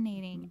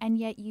fascinating. And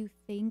yet you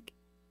think,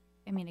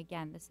 I mean,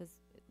 again, this is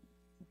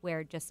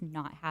where just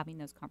not having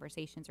those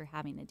conversations or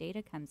having the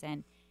data comes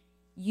in.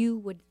 You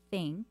would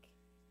think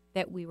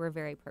that we were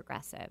very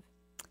progressive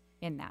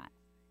in that.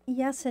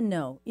 Yes and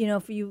no.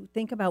 If you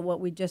think about what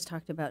we just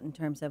talked about in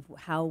terms of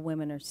how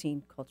women are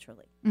seen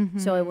culturally.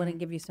 So I want to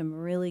give you some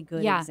really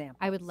good examples.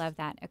 I would love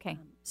that. Okay.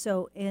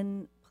 So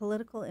in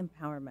political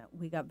empowerment,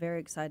 we got very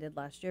excited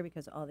last year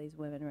because all these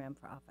women ran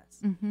for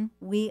office.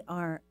 We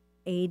are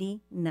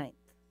 89th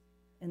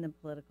in the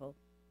political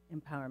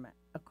empowerment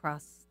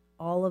across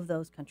all of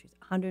those countries,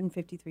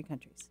 153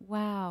 countries.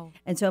 Wow.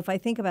 And so if I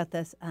think about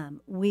this,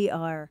 we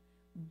are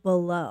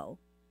below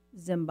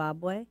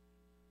Zimbabwe,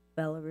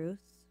 Belarus,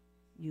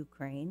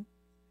 Ukraine.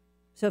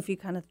 So if you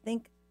kind of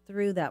think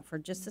through that for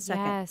just a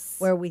second,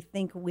 where we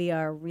think we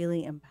are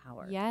really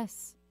empowered.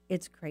 Yes.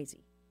 It's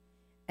crazy.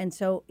 And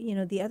so,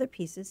 the other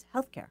piece is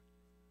healthcare.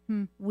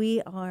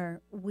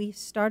 We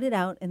started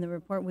out in the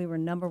report, we were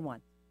number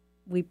one.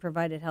 We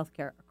provided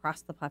healthcare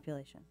across the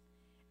population,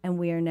 and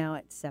we are now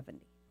at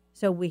 70.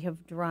 So we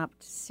have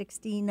dropped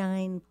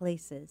 69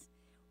 places,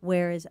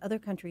 whereas other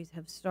countries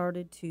have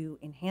started to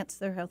enhance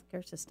their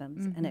healthcare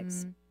systems and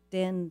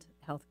extend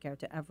healthcare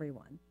to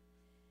everyone.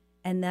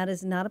 And that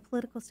is not a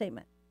political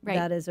statement. Right.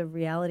 That is a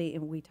reality,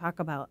 and we talk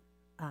about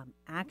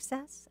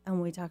access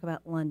and we talk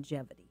about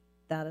longevity.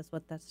 That is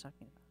what that's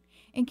talking about.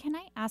 And can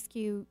I ask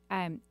you,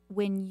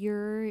 when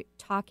you're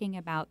talking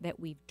about that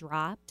we've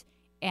dropped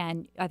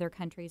and other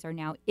countries are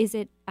now, is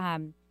it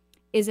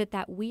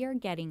that we are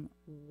getting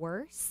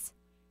worse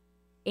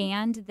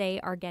and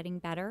they are getting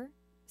better?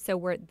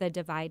 So the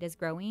divide is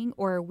growing,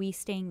 or are we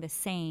staying the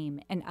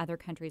same and other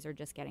countries are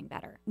just getting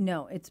better?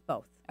 No, it's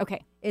both.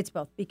 Okay. It's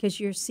both, because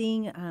you're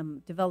seeing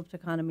developed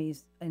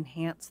economies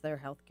enhance their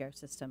healthcare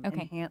system,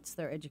 enhance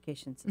their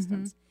education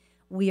systems.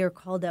 We are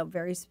called out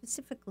very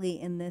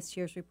specifically in this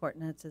year's report,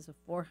 and it says a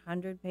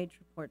 400-page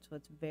report, so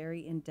it's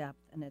very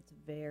in-depth and it's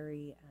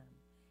very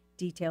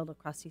detailed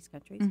across these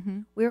countries.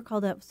 We are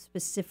called out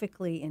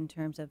specifically in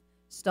terms of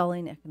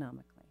stalling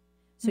economically.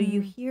 So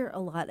you hear a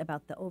lot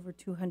about the over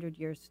 200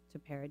 years to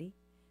parity.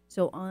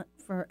 So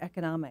for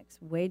economics,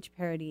 wage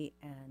parity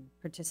and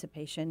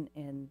participation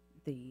in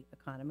the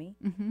economy,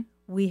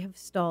 we have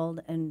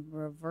stalled and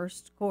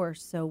reversed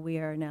course. So we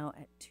are now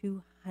at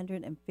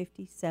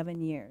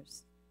 257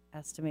 years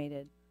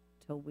estimated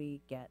till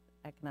we get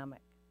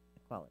economic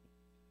equality.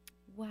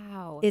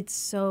 Wow. It's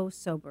so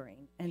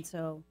sobering. And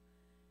so,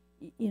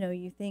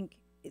 you think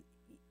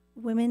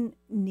women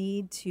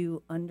need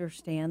to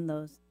understand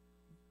those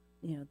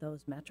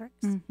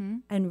metrics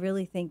and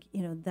really think,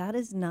 that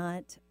is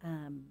not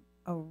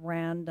a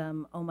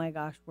random, oh my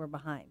gosh, we're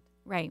behind.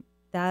 Right.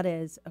 That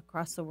is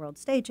across the world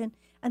stage.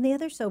 And the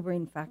other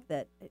sobering fact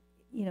that,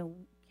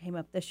 came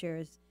up this year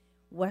is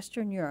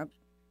Western Europe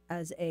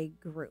as a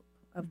group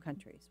of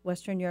countries.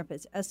 Western Europe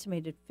is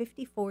estimated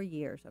 54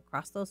 years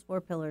across those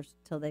four pillars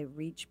till they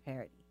reach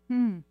parity.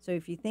 So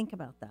if you think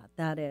about that,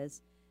 that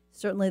is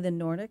certainly the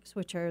Nordics,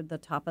 which are the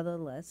top of the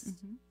list.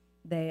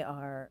 They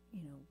are,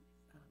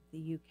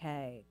 the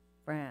UK,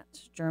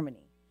 France,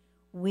 Germany.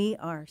 We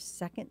are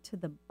second to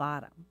the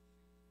bottom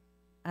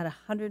at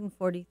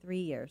 143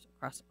 years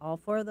across all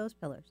four of those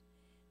pillars.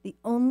 The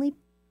only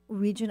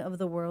region of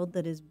the world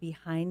that is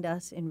behind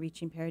us in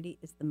reaching parity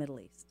is the Middle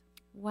East.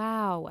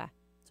 Wow.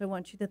 So I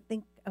want you to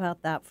think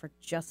about that for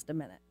just a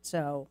minute.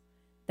 So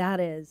that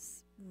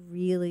is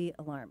really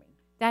alarming.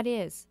 That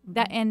is.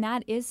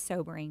 That is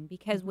sobering,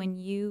 because when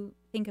you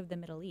think of the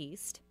Middle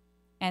East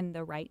and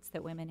the rights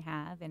that women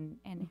have and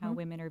how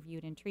women are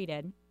viewed and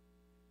treated,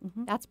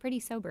 that's pretty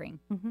sobering.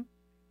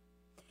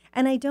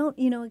 And I don't,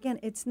 again,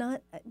 it's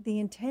not, the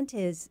intent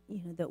is,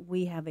 that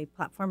we have a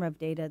platform of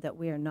data that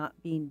we are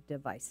not being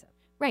divisive.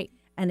 Right.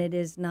 And it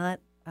is not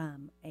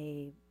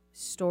a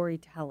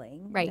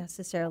storytelling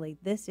necessarily.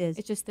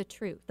 It's just the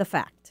truth. The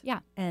fact. Yeah.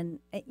 And,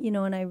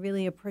 and I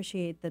really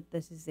appreciate that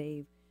this is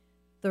a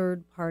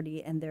third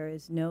party and there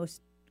is no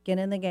skin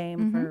in the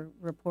game for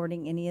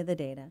reporting any of the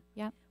data.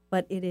 Yeah.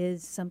 But it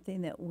is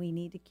something that we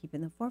need to keep in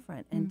the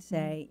forefront and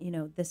say,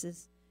 this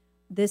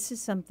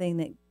is something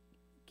that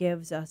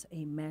gives us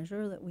a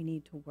measure that we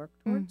need to work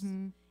towards.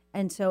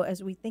 And so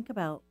as we think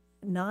about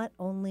not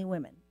only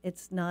women,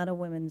 it's not a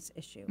women's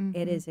issue.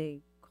 It is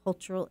a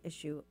cultural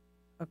issue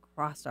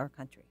across our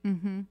country.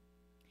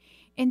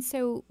 And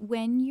so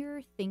when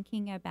you're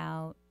thinking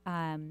about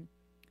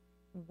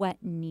what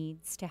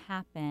needs to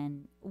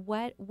happen,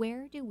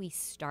 where do we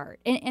start?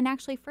 And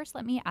actually, first,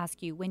 let me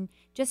ask you,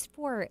 just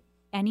for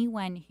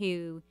anyone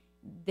who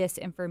this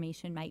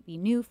information might be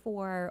new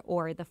for,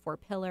 or the 4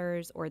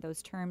 pillars or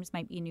those terms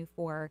might be new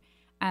for,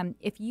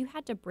 if you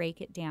had to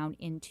break it down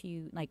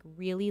into like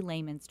really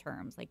layman's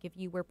terms, like if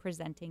you were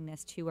presenting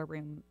this to a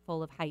room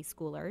full of high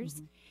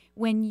schoolers,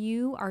 when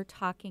you are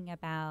talking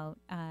about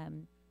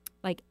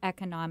like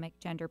economic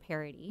gender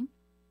parity,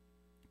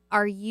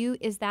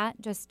 is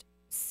that just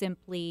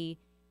simply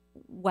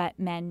what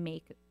men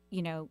make,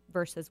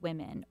 versus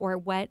women, or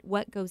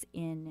what goes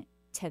in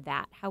to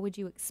that? How would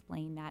you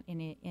explain that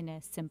in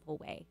a simple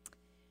way?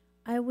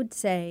 I would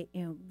say,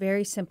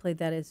 very simply,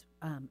 that is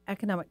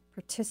economic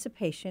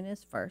participation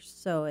is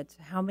first. So it's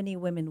how many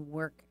women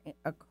work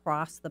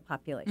across the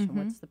population.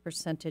 What's the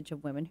percentage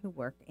of women who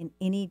work in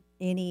any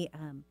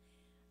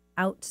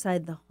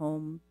outside the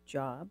home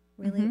job,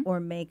 really, or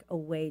make a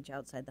wage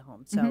outside the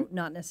home. So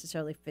not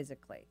necessarily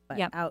physically, but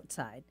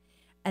outside.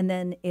 And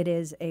then it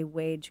is a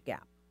wage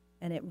gap.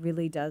 And it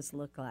really does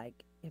look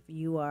like if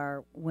you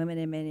are women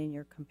and men and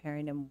you're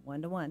comparing them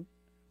 1-to-1,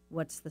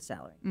 what's the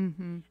salary?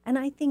 And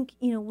I think,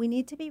 we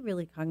need to be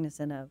really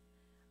cognizant of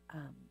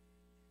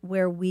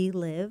where we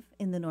live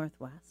in the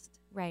Northwest.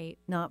 Right.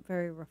 Not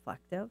very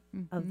reflective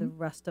of the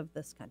rest of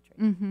this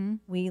country.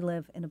 We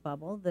live in a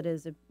bubble that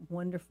is a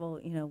wonderful,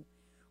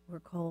 we're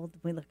cold,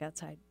 we look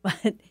outside,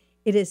 but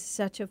it is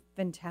such a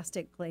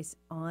fantastic place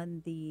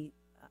on the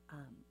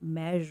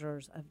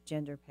measures of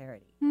gender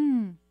parity.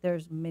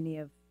 There's many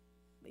of,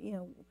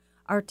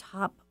 our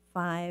top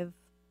 5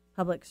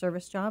 public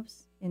service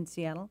jobs in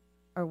Seattle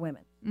are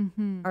women.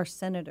 Our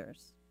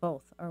senators,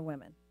 both, are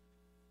women.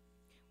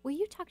 Will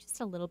you talk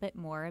just a little bit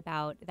more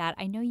about that?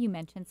 I know you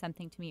mentioned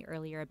something to me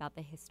earlier about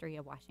the history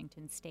of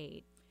Washington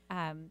State.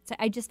 So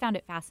I just found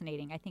it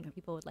fascinating. I think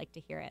people would like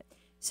to hear it.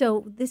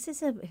 So this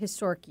is a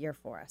historic year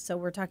for us. So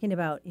we're talking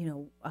about,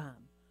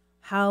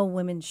 how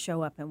women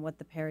show up and what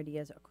the parity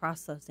is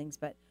across those things.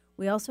 But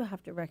we also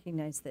have to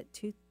recognize that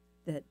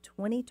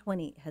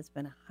 2020 has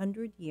been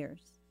 100 years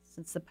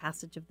since the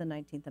passage of the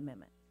 19th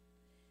Amendment.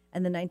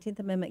 And the 19th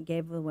Amendment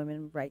gave the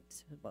women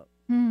rights to vote.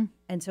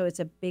 And so it's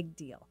a big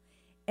deal.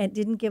 And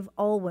didn't give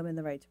all women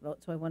the right to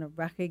vote, so I want to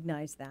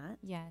recognize that.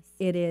 Yes.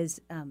 It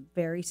is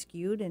very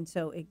skewed, and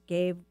so it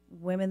gave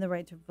women the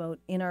right to vote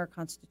in our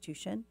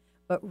Constitution,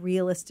 but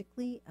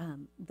realistically,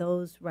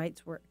 those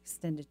rights were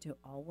extended to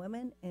all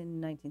women in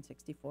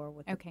 1964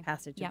 with the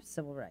passage of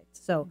civil rights.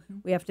 So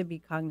we have to be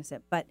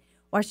cognizant. But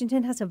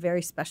Washington has a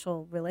very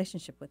special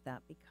relationship with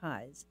that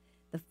because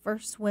the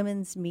first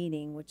women's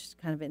meeting, which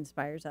kind of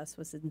inspires us,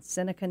 was in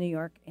Seneca, New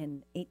York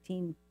in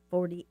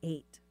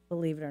 1848,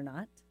 believe it or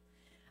not.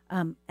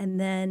 And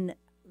then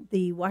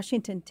the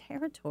Washington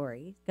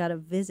Territory got a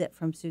visit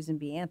from Susan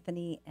B.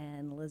 Anthony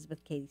and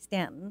Elizabeth Cady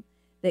Stanton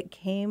that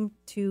came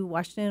to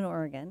Washington,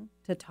 Oregon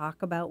to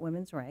talk about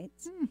women's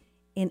rights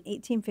in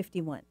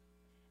 1851.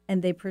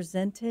 And they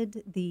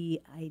presented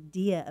the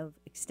idea of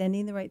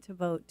extending the right to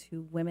vote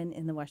to women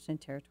in the Washington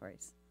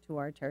Territories, to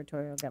our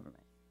territorial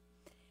government.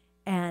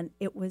 And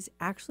it was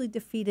actually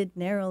defeated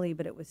narrowly,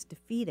 but it was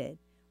defeated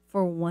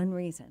for one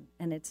reason,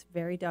 and it's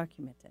very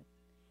documented.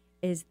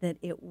 Is that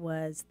it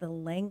was the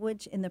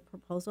language in the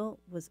proposal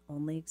was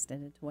only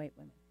extended to white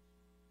women.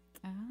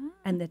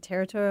 And the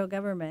territorial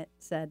government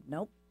said,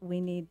 nope, we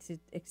need to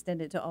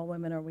extend it to all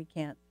women or we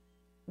can't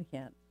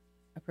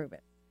approve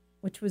it,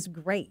 which was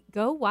great.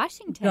 Go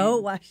Washington. Go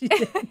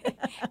Washington.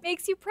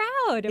 Makes you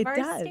proud of it our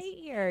does. state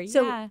here.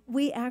 So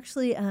we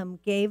actually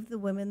gave the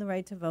women the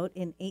right to vote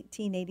in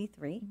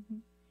 1883.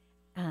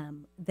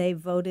 They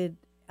voted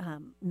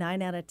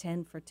 9 out of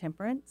 10 for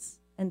temperance.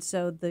 And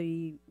so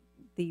the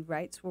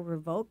rights were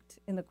revoked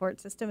in the court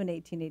system in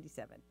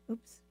 1887.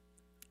 Oops.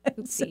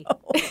 Oopsie.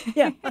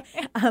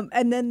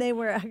 And then we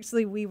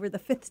were the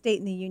 5th state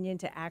in the union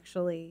to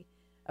actually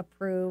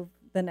approve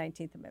the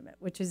 19th Amendment,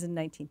 which is in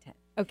 1910.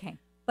 Okay.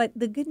 But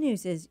the good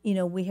news is,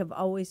 we have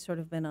always sort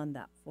of been on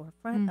that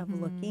forefront of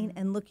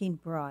looking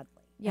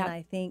broadly. Yep. And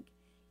I think,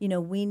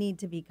 we need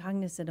to be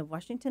cognizant of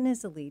Washington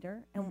as a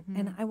leader,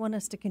 and I want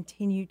us to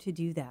continue to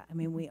do that. I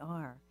mean, we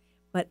are.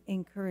 But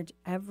encourage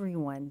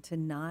everyone to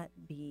not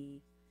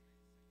be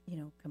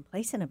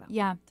complacent about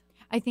it.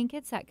 I think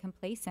it's that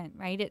complacent,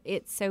 right?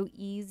 It's so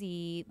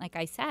easy, like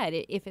I said,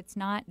 if it's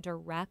not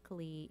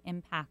directly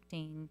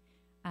impacting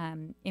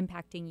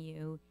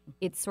you,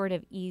 it's sort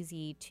of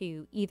easy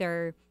to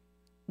either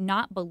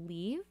not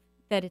believe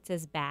that it's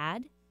as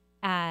bad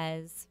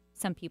as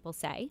some people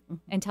say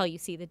until you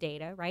see the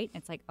data, right?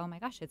 It's like, oh my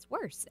gosh, it's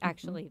worse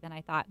actually than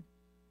I thought.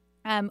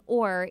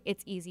 Or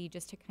it's easy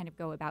just to kind of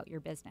go about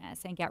your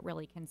business and get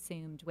really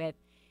consumed with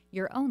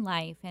your own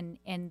life and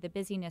the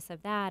busyness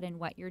of that and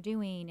what you're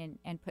doing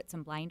and put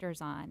some blinders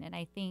on. And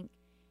I think,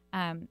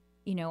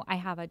 I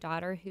have a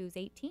daughter who's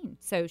 18.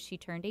 So she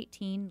turned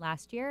 18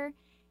 last year.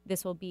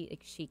 This will be,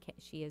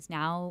 she is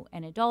now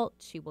an adult.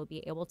 She will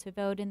be able to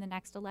vote in the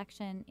next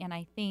election. And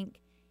I think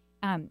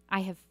I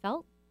have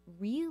felt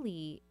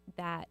really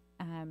that,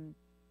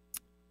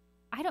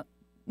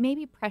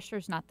 maybe pressure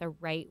is not the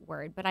right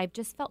word, but I've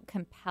just felt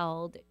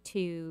compelled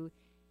to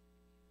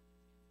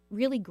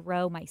really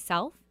grow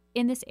myself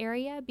in this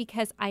area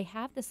because I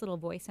have this little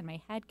voice in my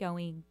head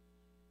going,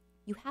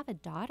 you have a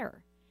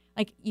daughter.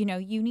 Like, you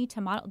need to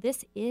model.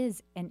 This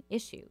is an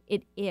issue.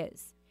 It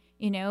is,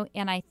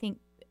 and I think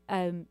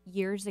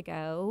years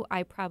ago,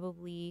 I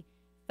probably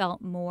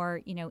felt more,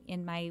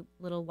 in my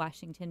little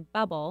Washington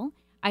bubble,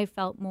 I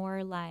felt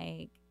more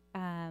like,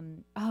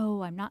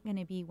 I'm not going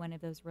to be one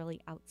of those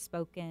really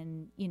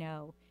outspoken,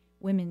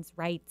 women's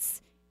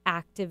rights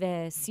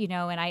activists,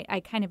 and I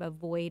kind of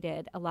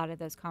avoided a lot of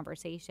those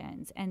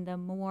conversations. And the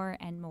more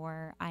and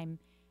more I'm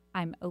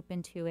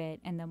open to it,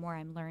 and the more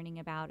I'm learning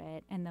about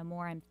it, and the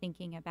more I'm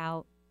thinking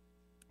about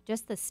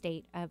just the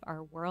state of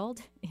our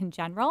world in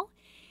general,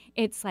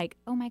 it's like,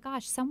 oh my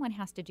gosh, someone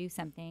has to do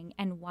something.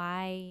 And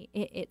why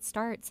it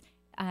starts,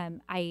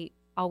 I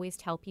always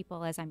tell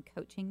people as I'm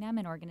coaching them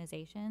in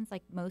organizations,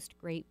 like most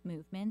great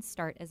movements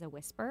start as a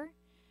whisper,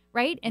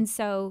 right? And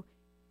so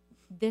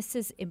this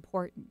is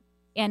important.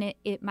 And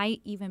it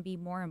might even be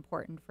more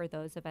important for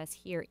those of us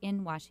here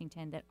in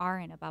Washington that are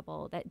in a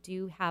bubble, that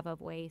do have a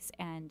voice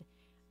and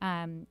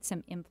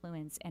some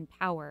influence and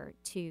power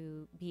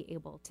to be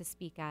able to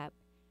speak up,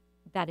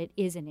 that it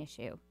is an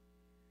issue.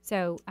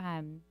 So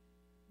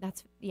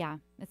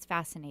it's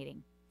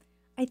fascinating.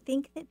 I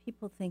think that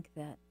people think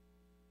that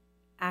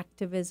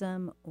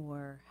activism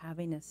or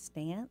having a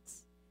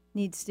stance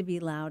needs to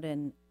be loud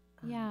and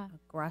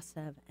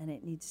aggressive, and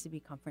it needs to be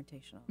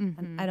confrontational.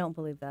 And I don't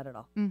believe that at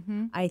all.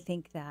 I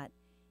think that,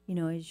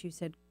 as you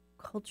said,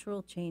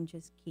 cultural change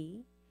is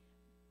key.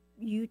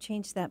 You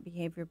change that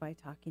behavior by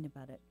talking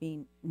about it,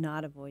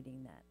 not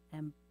avoiding that,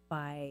 and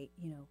by,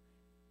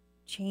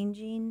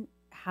 changing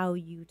how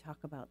you talk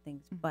about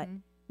things, but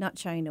not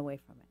shying away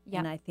from it.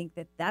 And I think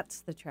that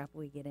that's the trap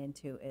we get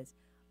into is,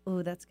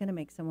 that's going to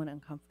make someone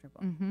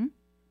uncomfortable.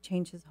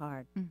 Change is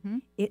hard.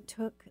 It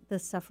took the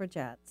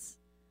suffragettes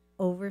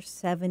over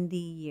 70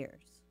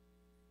 years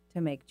to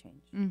make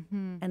change.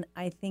 And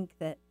I think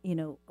that,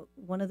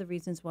 one of the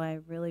reasons why I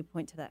really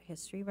point to that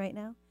history right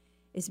now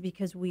is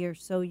because we are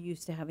so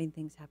used to having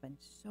things happen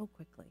so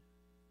quickly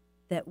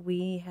that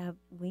we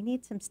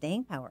need some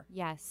staying power.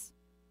 Yes.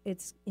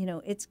 It's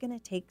going to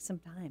take some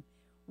time.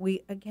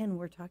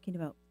 We're talking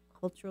about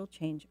cultural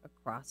change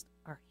across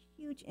our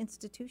huge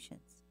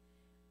institutions,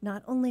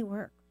 not only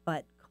work,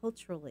 but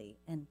culturally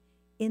and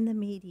in the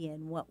media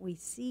and what we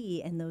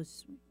see and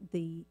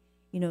the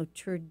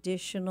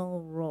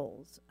traditional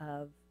roles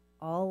of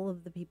all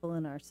of the people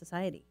in our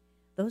society.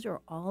 Those are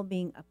all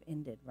being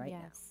upended right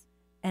now.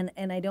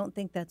 And I don't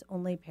think that's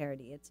only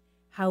parity. It's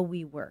how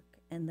we work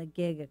and the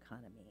gig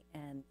economy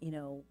and,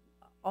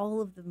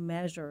 all of the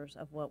measures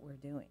of what we're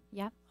doing.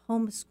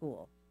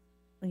 Homeschool,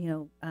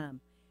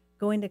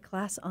 going to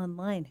class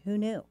online. Who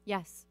knew?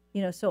 Yes.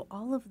 So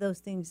all of those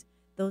things,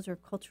 those are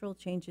cultural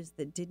changes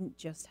that didn't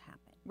just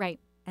happen.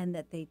 Right. And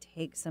that they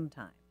take some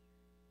time.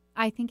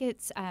 I think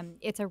it's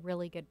a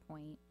really good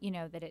point,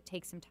 that it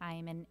takes some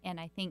time. And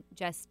I think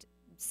just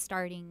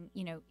starting,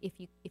 if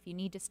you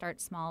need to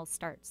start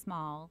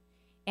small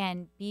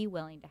and be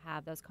willing to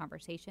have those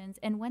conversations.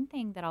 And one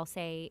thing that I'll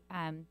say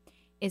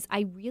is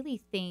I really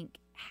think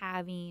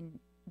having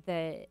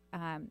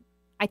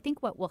I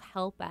think what will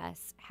help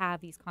us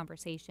have these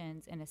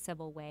conversations in a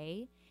civil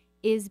way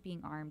is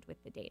being armed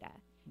with the data,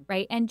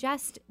 right? And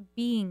just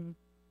being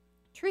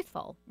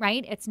truthful,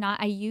 right? It's not,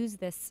 I use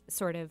this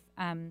sort of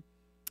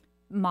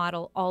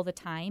model all the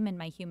time in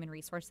my human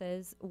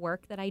resources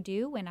work that I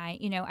do. And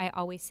I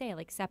always say,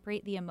 like,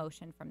 separate the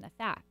emotion from the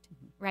fact,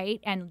 right?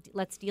 And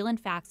let's deal in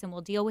facts, and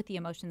we'll deal with the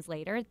emotions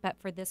later. But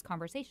for this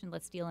conversation,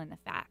 let's deal in the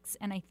facts.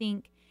 And I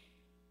think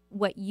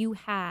what you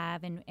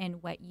have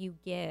and what you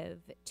give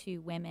to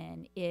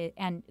women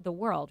and the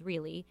world,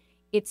 really,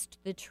 it's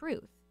the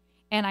truth.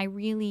 And I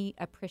really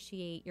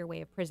appreciate your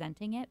way of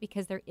presenting it,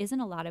 because there isn't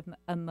a lot of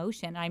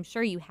emotion. I'm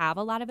sure you have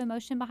a lot of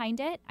emotion behind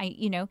it.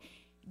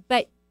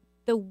 But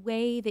the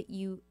way that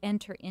you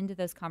enter into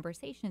those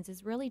conversations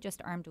is really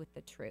just armed with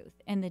the truth.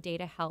 And the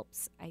data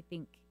helps, I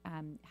think,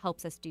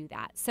 helps us do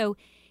that. So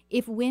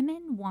if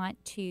women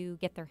want to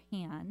get their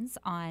hands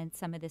on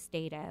some of this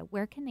data,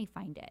 where can they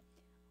find it?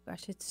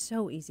 Gosh, it's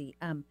so easy.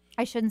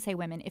 I shouldn't say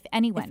women. If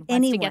anyone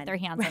wants to get their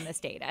hands on this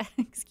data,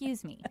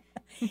 excuse me.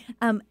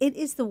 It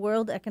is the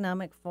World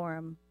Economic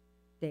Forum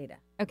data.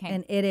 Okay.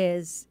 And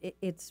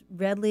it's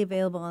readily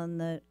available on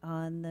the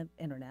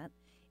internet.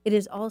 It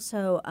is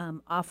also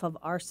off of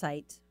our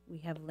site. We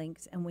have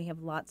links, and we have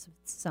lots of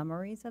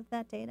summaries of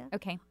that data.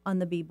 Okay. On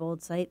the Be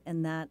Bold site,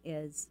 and that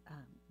is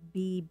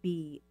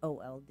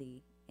BBOLDNOW.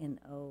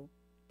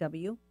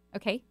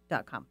 Okay.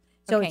 .com.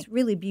 So it's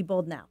really Be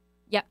Bold Now.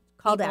 Yep.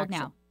 Call to Bold action.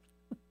 Now.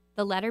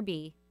 The letter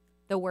B,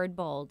 the word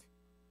bold,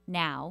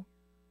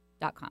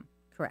 now.com.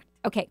 Correct.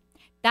 Okay.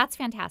 That's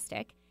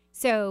fantastic.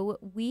 So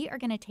we are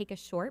going to take a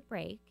short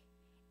break.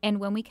 And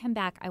when we come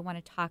back, I want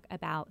to talk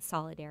about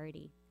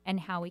solidarity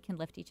and how we can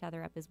lift each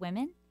other up as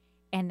women,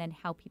 and then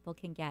how people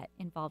can get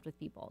involved with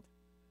Be Bold.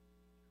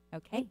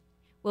 Okay.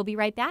 We'll be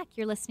right back.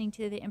 You're listening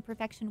to the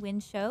Imperfection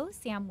Wins Show,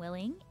 Sam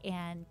Willing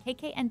and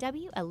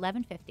KKNW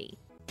 1150.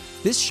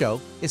 This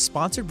show is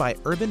sponsored by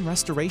Urban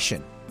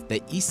Restoration,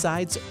 the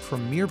Eastside's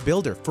premier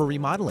builder for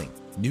remodeling,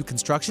 new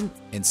construction,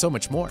 and so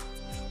much more.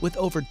 With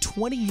over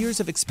 20 years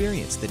of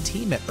experience, the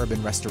team at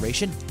Urban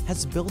Restoration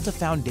has built a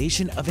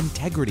foundation of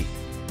integrity,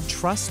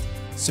 trust,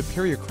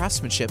 superior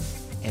craftsmanship,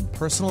 and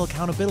personal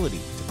accountability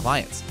to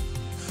clients.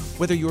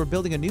 Whether you are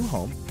building a new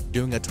home,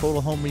 doing a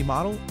total home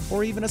remodel,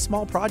 or even a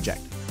small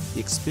project, the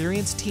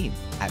experienced team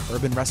at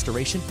Urban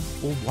Restoration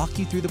will walk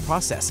you through the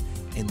process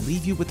and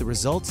leave you with the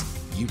results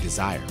you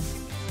desire.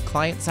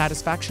 Client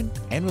satisfaction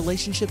and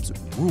relationships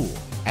rule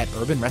at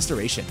Urban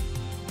Restoration.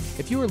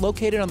 If you are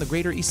located on the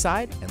Greater East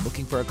Side and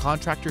looking for a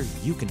contractor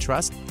you can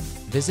trust,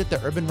 visit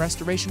the Urban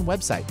Restoration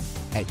website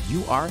at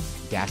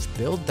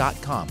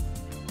ur-build.com.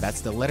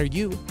 That's the letter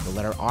U, the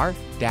letter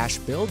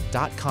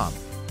R-build.com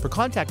for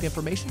contact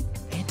information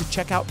and to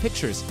check out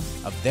pictures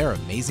of their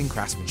amazing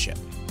craftsmanship.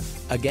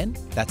 Again,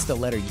 that's the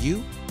letter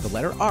U, the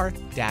letter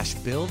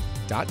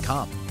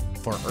R-build.com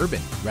for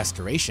urban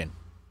restoration.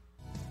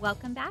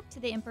 Welcome back to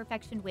the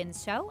Imperfection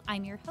Wins Show.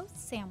 I'm your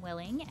host, Sam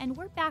Willing, and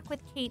we're back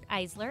with Kate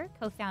Eisler,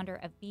 co-founder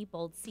of Be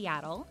Bold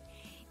Seattle.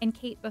 And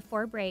Kate,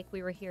 before break,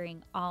 we were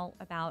hearing all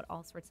about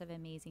all sorts of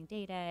amazing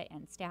data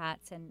and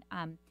stats, and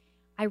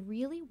I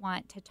really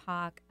want to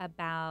talk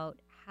about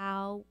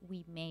how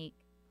we make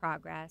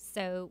progress.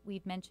 So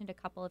we've mentioned a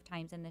couple of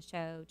times in the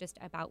show just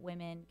about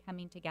women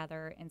coming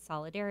together in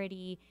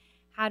solidarity.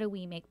 How do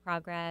we make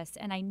progress?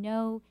 And I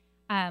know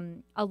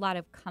a lot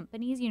of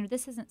companies,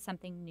 this isn't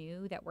something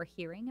new that we're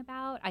hearing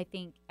about. I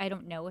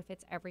don't know if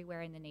it's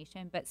everywhere in the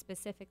nation, but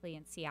specifically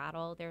in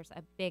Seattle, there's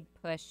a big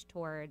push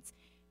towards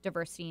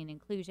diversity and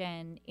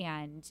inclusion,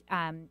 and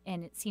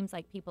it seems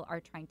like people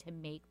are trying to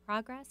make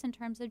progress in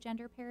terms of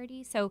gender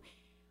parity. So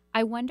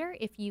I wonder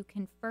if you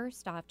can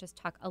first off just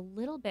talk a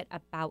little bit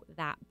about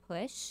that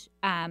push,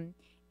 and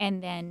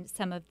then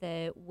some of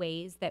the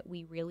ways that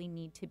we really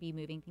need to be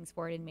moving things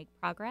forward and make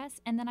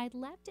progress. And then I'd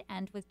love to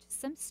end with just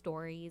some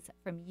stories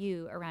from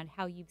you around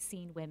how you've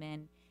seen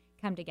women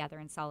come together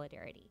in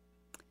solidarity.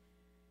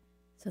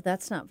 So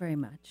that's not very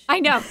much. I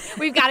know.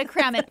 We've got to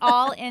cram it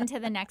all into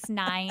the next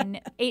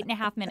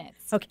 8.5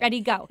 minutes. Okay.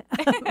 Ready, go.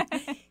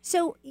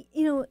 So,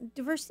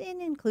 diversity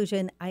and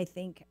inclusion, I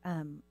think,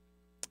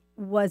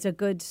 was a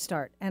good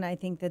start. And I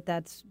think that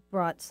that's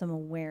brought some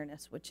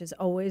awareness, which is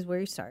always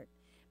where you start.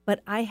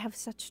 But I have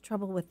such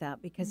trouble with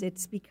that because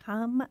it's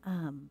become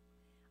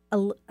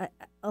a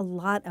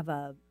lot of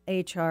a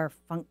HR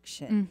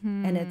function,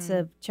 and it's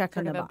a check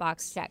on the box.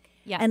 Box check.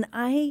 Yeah. And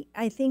I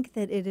think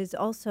that it is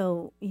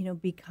also,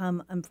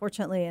 become,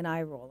 unfortunately, an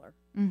eye roller.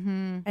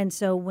 And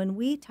so when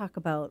we talk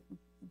about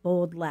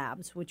Bold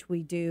Labs, which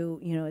we do,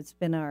 it's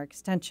been our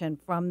extension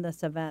from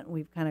this event,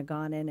 we've kind of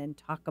gone in and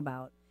talk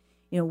about,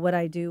 what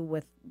I do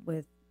with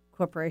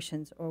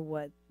corporations or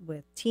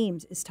with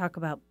teams is talk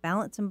about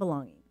balance and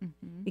belonging,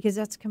 because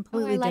that's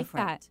completely like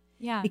different. That.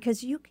 Yeah.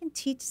 Because you can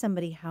teach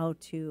somebody how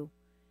to,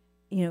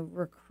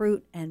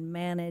 recruit and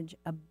manage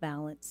a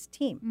balanced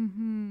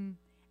team.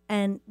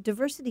 And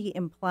diversity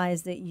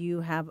implies that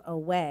you have a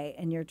way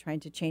and you're trying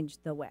to change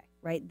the way,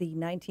 right? The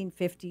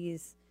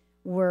 1950s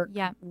work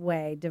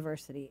way,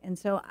 diversity. And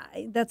so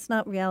that's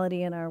not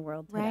reality in our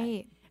world today.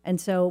 Right. And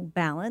so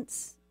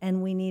balance,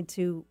 and we need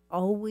to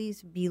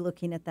always be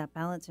looking at that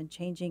balance and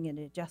changing and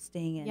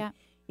adjusting. And,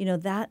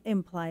 that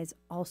implies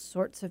all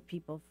sorts of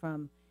people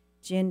from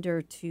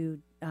gender to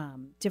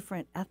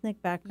different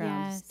ethnic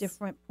backgrounds,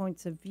 different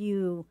points of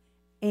view,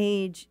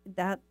 age.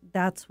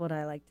 That's what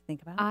I like to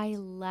think about. I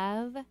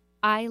love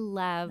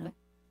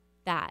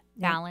that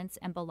balance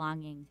and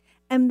belonging.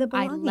 And the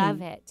belonging, I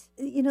love it.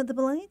 The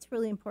belonging is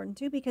really important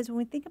too, because when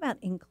we think about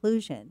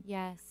inclusion,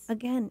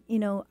 again,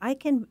 I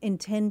can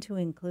intend to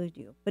include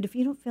you, but if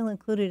you don't feel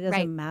included, it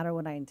doesn't matter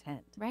what I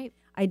intend. Right.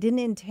 I didn't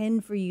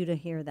intend for you to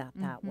hear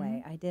that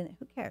way. I didn't.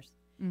 Who cares?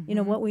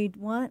 What we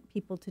want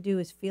people to do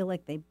is feel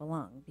like they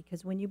belong,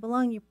 because when you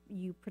belong,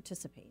 you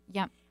participate.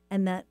 Yeah.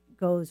 And that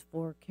goes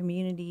for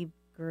community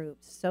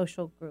groups,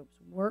 social groups,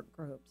 work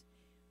groups,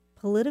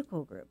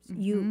 political groups.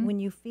 When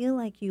you feel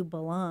like you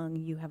belong,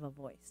 you have a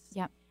voice.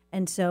 Yeah.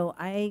 And so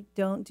I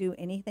don't do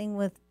anything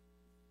with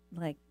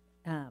like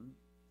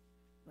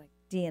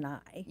D&I.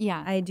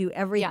 Yeah. I do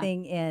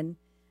everything in,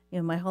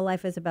 my whole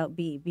life is about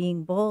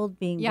being bold,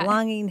 being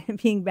belonging, and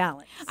being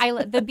balanced.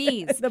 The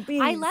B's. The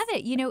B's. I love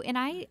it. And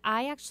I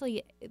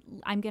actually,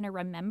 I'm going to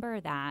remember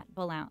that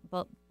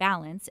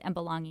balance and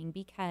belonging,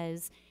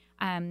 because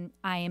I'm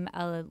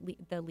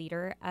the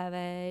leader of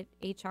a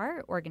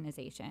HR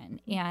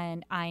organization,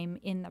 and I'm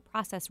in the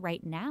process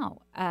right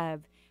now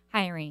of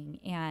hiring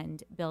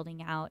and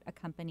building out a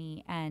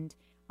company and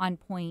on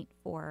point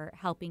for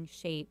helping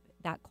shape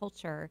that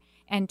culture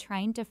and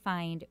trying to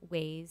find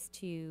ways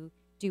to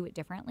do it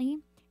differently.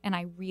 And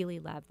I really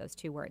love those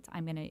two words.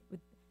 I'm going to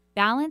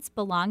balance,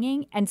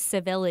 belonging, and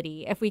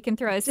civility, if we can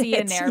throw a C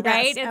in there,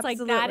 right? It's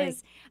absolutely. Like that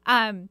is.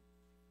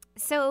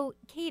 So,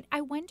 Kate, I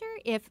wonder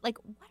if, what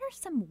are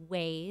some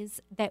ways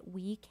that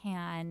we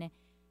can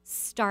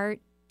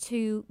start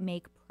to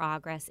make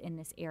progress in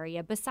this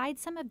area,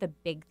 besides some of the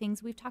big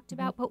things we've talked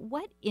about, but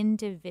what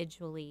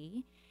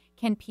individually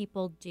can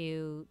people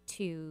do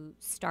to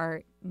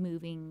start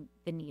moving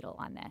the needle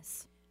on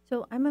this?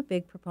 So I'm a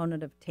big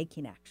proponent of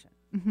taking action.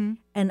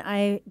 And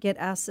I get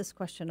asked this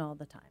question all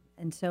the time.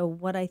 And so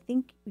what I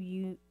think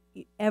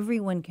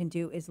everyone can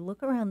do is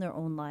look around their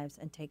own lives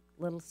and take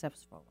little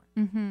steps forward,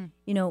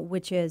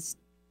 which is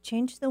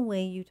change the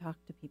way you talk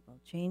to people,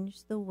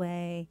 change the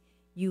way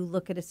you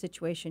look at a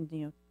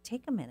situation,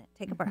 take a minute,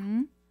 take a breath,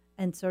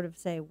 and sort of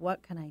say,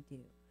 what can I do?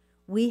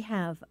 We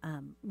have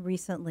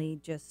recently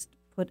just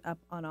put up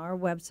on our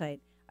website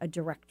a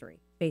directory,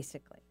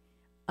 basically,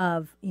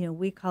 of,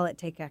 we call it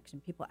Take Action.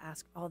 People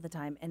ask all the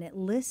time, and it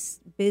lists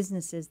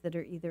businesses that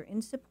are either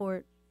in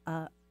support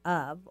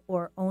of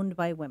or owned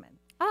by women.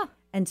 Oh.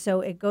 And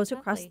so it goes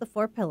across the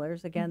 4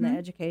 pillars, again, the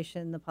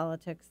education, the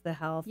politics, the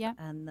health,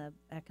 and the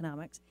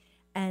economics.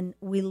 And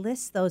we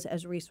list those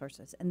as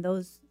resources. And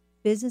those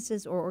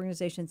businesses or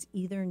organizations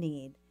either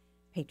need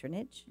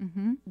patronage,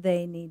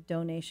 they need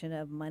donation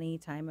of money,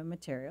 time, and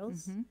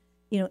materials,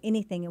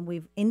 anything. And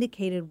we've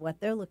indicated what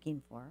they're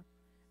looking for.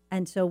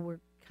 And so we're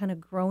kind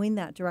of growing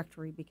that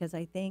directory because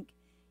I think,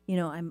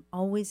 I'm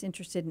always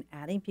interested in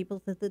adding people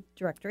to the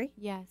directory.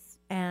 Yes.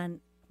 And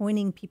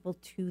pointing people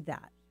to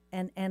that.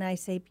 And I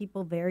say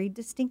people very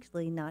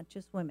distinctly, not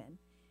just women,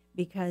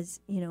 because,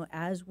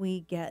 as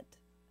we get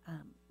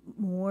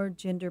more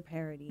gender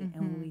parity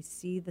and we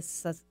see the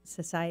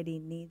society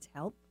needs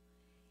help,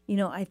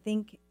 I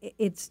think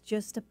it's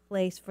just a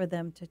place for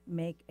them to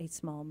make a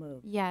small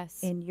move. Yes.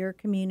 In your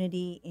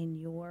community, in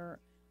your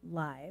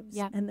lives.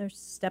 Yep. And there's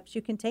steps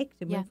you can take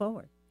to move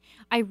forward.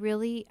 I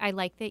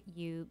like that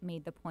you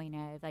made the point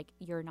of like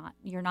you're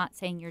not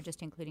saying you're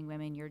just including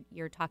women.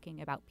 You're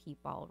talking about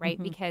people,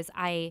 right? Because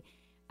I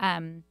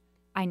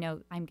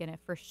know I'm gonna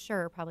for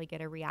sure probably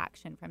get a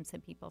reaction from some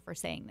people for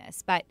saying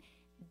this, but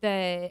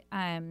the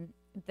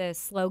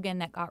slogan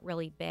that got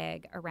really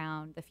big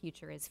around the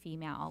future is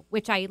female,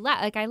 which I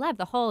love. I love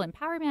the whole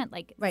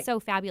empowerment, so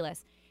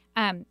fabulous.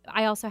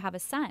 I also have a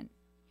son,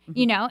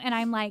 and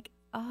I'm like,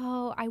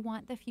 oh, I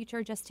want the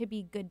future just to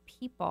be good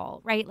people,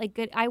 right? Like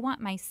good. I don't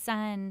want my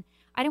son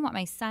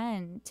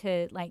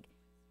to like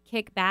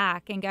kick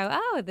back and go,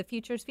 oh, the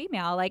future's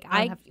female. Like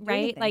right?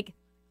 Anything. Like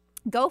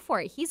go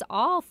for it. He's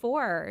all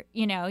for,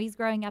 he's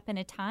growing up in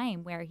a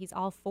time where he's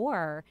all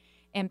for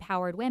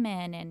empowered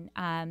women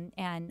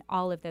and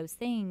all of those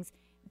things.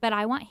 But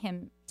I want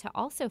him to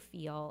also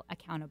feel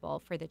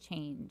accountable for the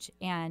change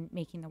and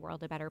making the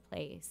world a better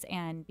place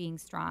and being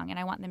strong. And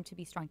I want them to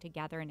be strong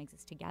together and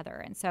exist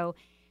together. And so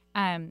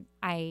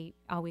I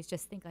always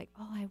just think like,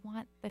 oh, I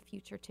want the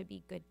future to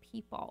be good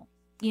people,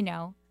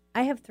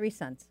 I have 3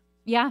 sons.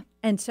 Yeah.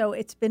 And so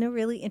it's been a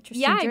really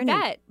interesting journey.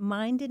 I bet.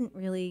 Mine didn't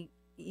really,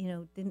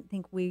 didn't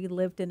think we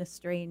lived in a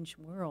strange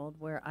world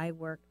where I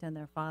worked and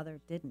their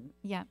father didn't.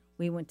 Yeah.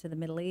 We went to the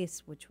Middle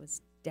East, which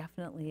was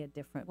definitely a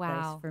different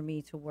place for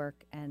me to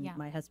work and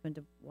my husband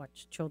to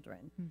watch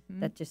children.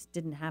 That just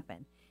didn't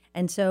happen.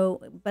 And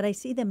so, but I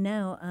see them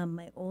now.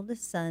 My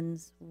oldest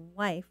son's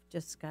wife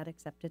just got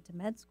accepted to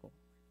med school.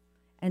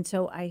 And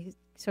so I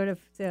sort of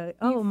say,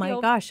 oh my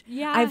gosh,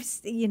 I've,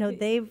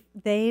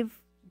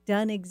 they've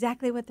done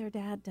exactly what their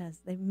dad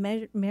does. They've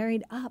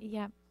married up.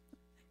 Yeah.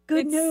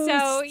 Good news.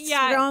 So,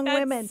 strong that's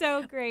women.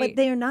 So great. But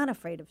they are not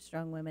afraid of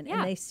strong women.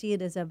 And they see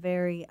it as a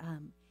very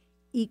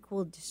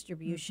equal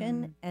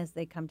distribution as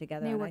they come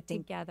together. They and work I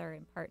think, together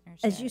in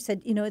partnership. as you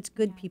said, it's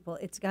good people.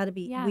 It's got to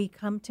be, we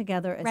come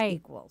together as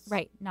equals.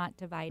 Right, not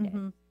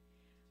divided.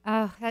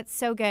 Oh, that's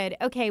so good.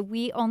 Okay,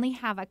 we only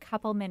have a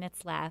couple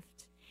minutes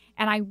left.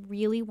 And I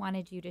really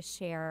wanted you to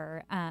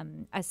share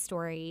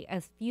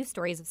a few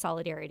stories of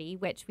solidarity,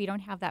 which we don't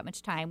have that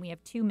much time. We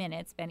have 2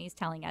 minutes, Benny's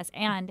telling us.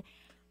 And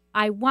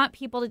I want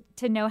people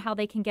to know how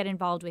they can get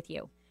involved with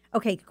you.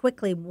 Okay,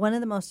 quickly, one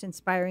of the most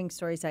inspiring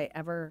stories I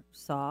ever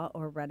saw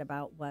or read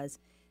about was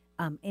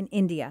in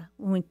India.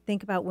 When we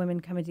think about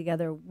women coming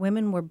together,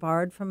 women were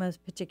barred from a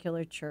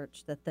particular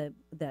church that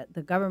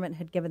the government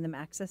had given them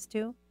access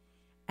to.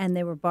 And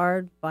they were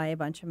barred by a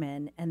bunch of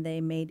men, and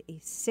they made a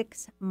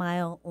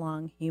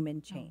 6-mile-long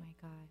human chain, oh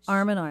my gosh,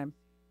 arm in arm,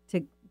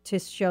 to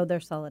show their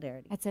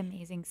solidarity. That's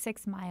amazing.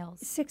 6 miles.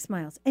 6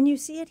 miles. And you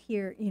see it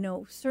here,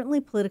 certainly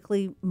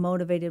politically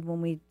motivated when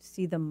we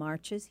see the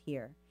marches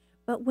here.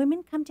 But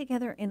women come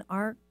together in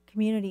our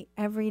community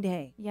every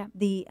day. Yeah.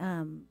 The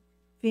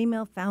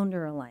Female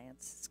Founder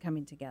Alliance is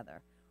coming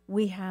together.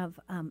 We have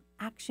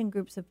action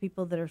groups of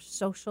people that are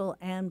social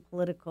and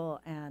political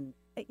and,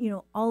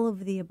 all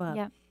of the above.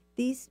 Yeah.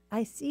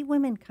 I see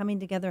women coming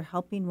together,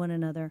 helping one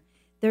another.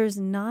 There's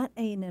not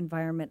an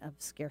environment of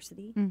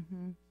scarcity.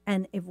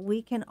 And if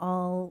we can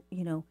all,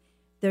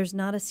 there's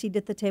not a seat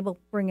at the table,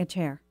 bring a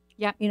chair.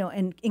 Yeah.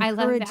 And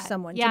encourage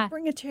someone to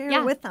bring a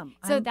chair with them.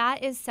 So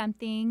that is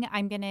something,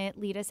 I'm going to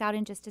lead us out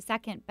in just a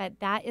second,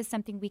 but that is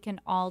something we can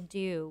all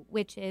do,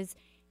 which is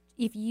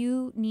if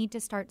you need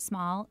to start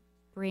small,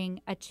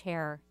 bring a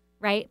chair,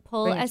 right?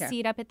 Pull a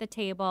seat up at the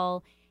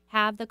table,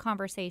 have the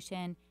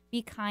conversation.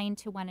 Be kind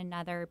to one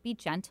another. Be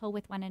gentle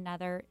with one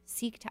another.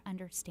 Seek to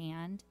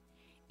understand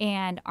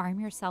and arm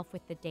yourself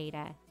with the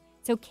data.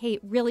 So, Kate,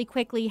 really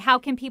quickly, how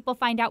can people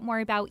find out more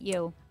about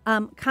you?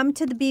 Come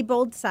to the Be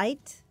Bold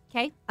site.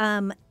 Okay.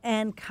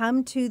 And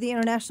come to the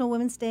International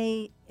Women's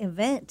Day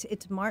event.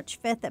 It's March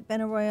 5th at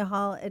Benaroya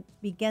Hall. It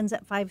begins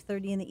at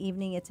 5:30 in the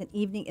evening. It's an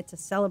evening. It's a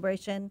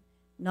celebration,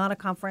 not a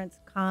conference.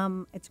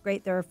 Come. It's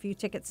great. There are a few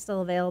tickets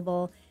still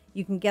available.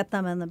 You can get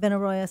them on the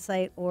Benaroya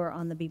site or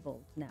on the Be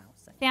Bold Now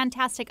site.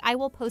 Fantastic. I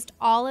will post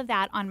all of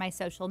that on my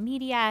social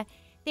media.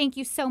 Thank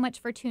you so much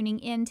for tuning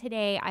in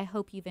today. I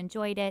hope you've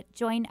enjoyed it.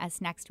 Join us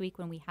next week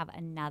when we have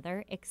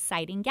another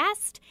exciting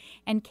guest.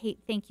 And Kate,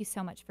 thank you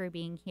so much for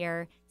being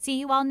here. See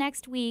you all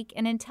next week.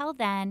 And until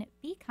then,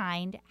 be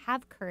kind,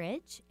 have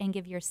courage, and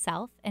give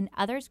yourself and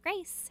others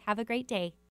grace. Have a great day.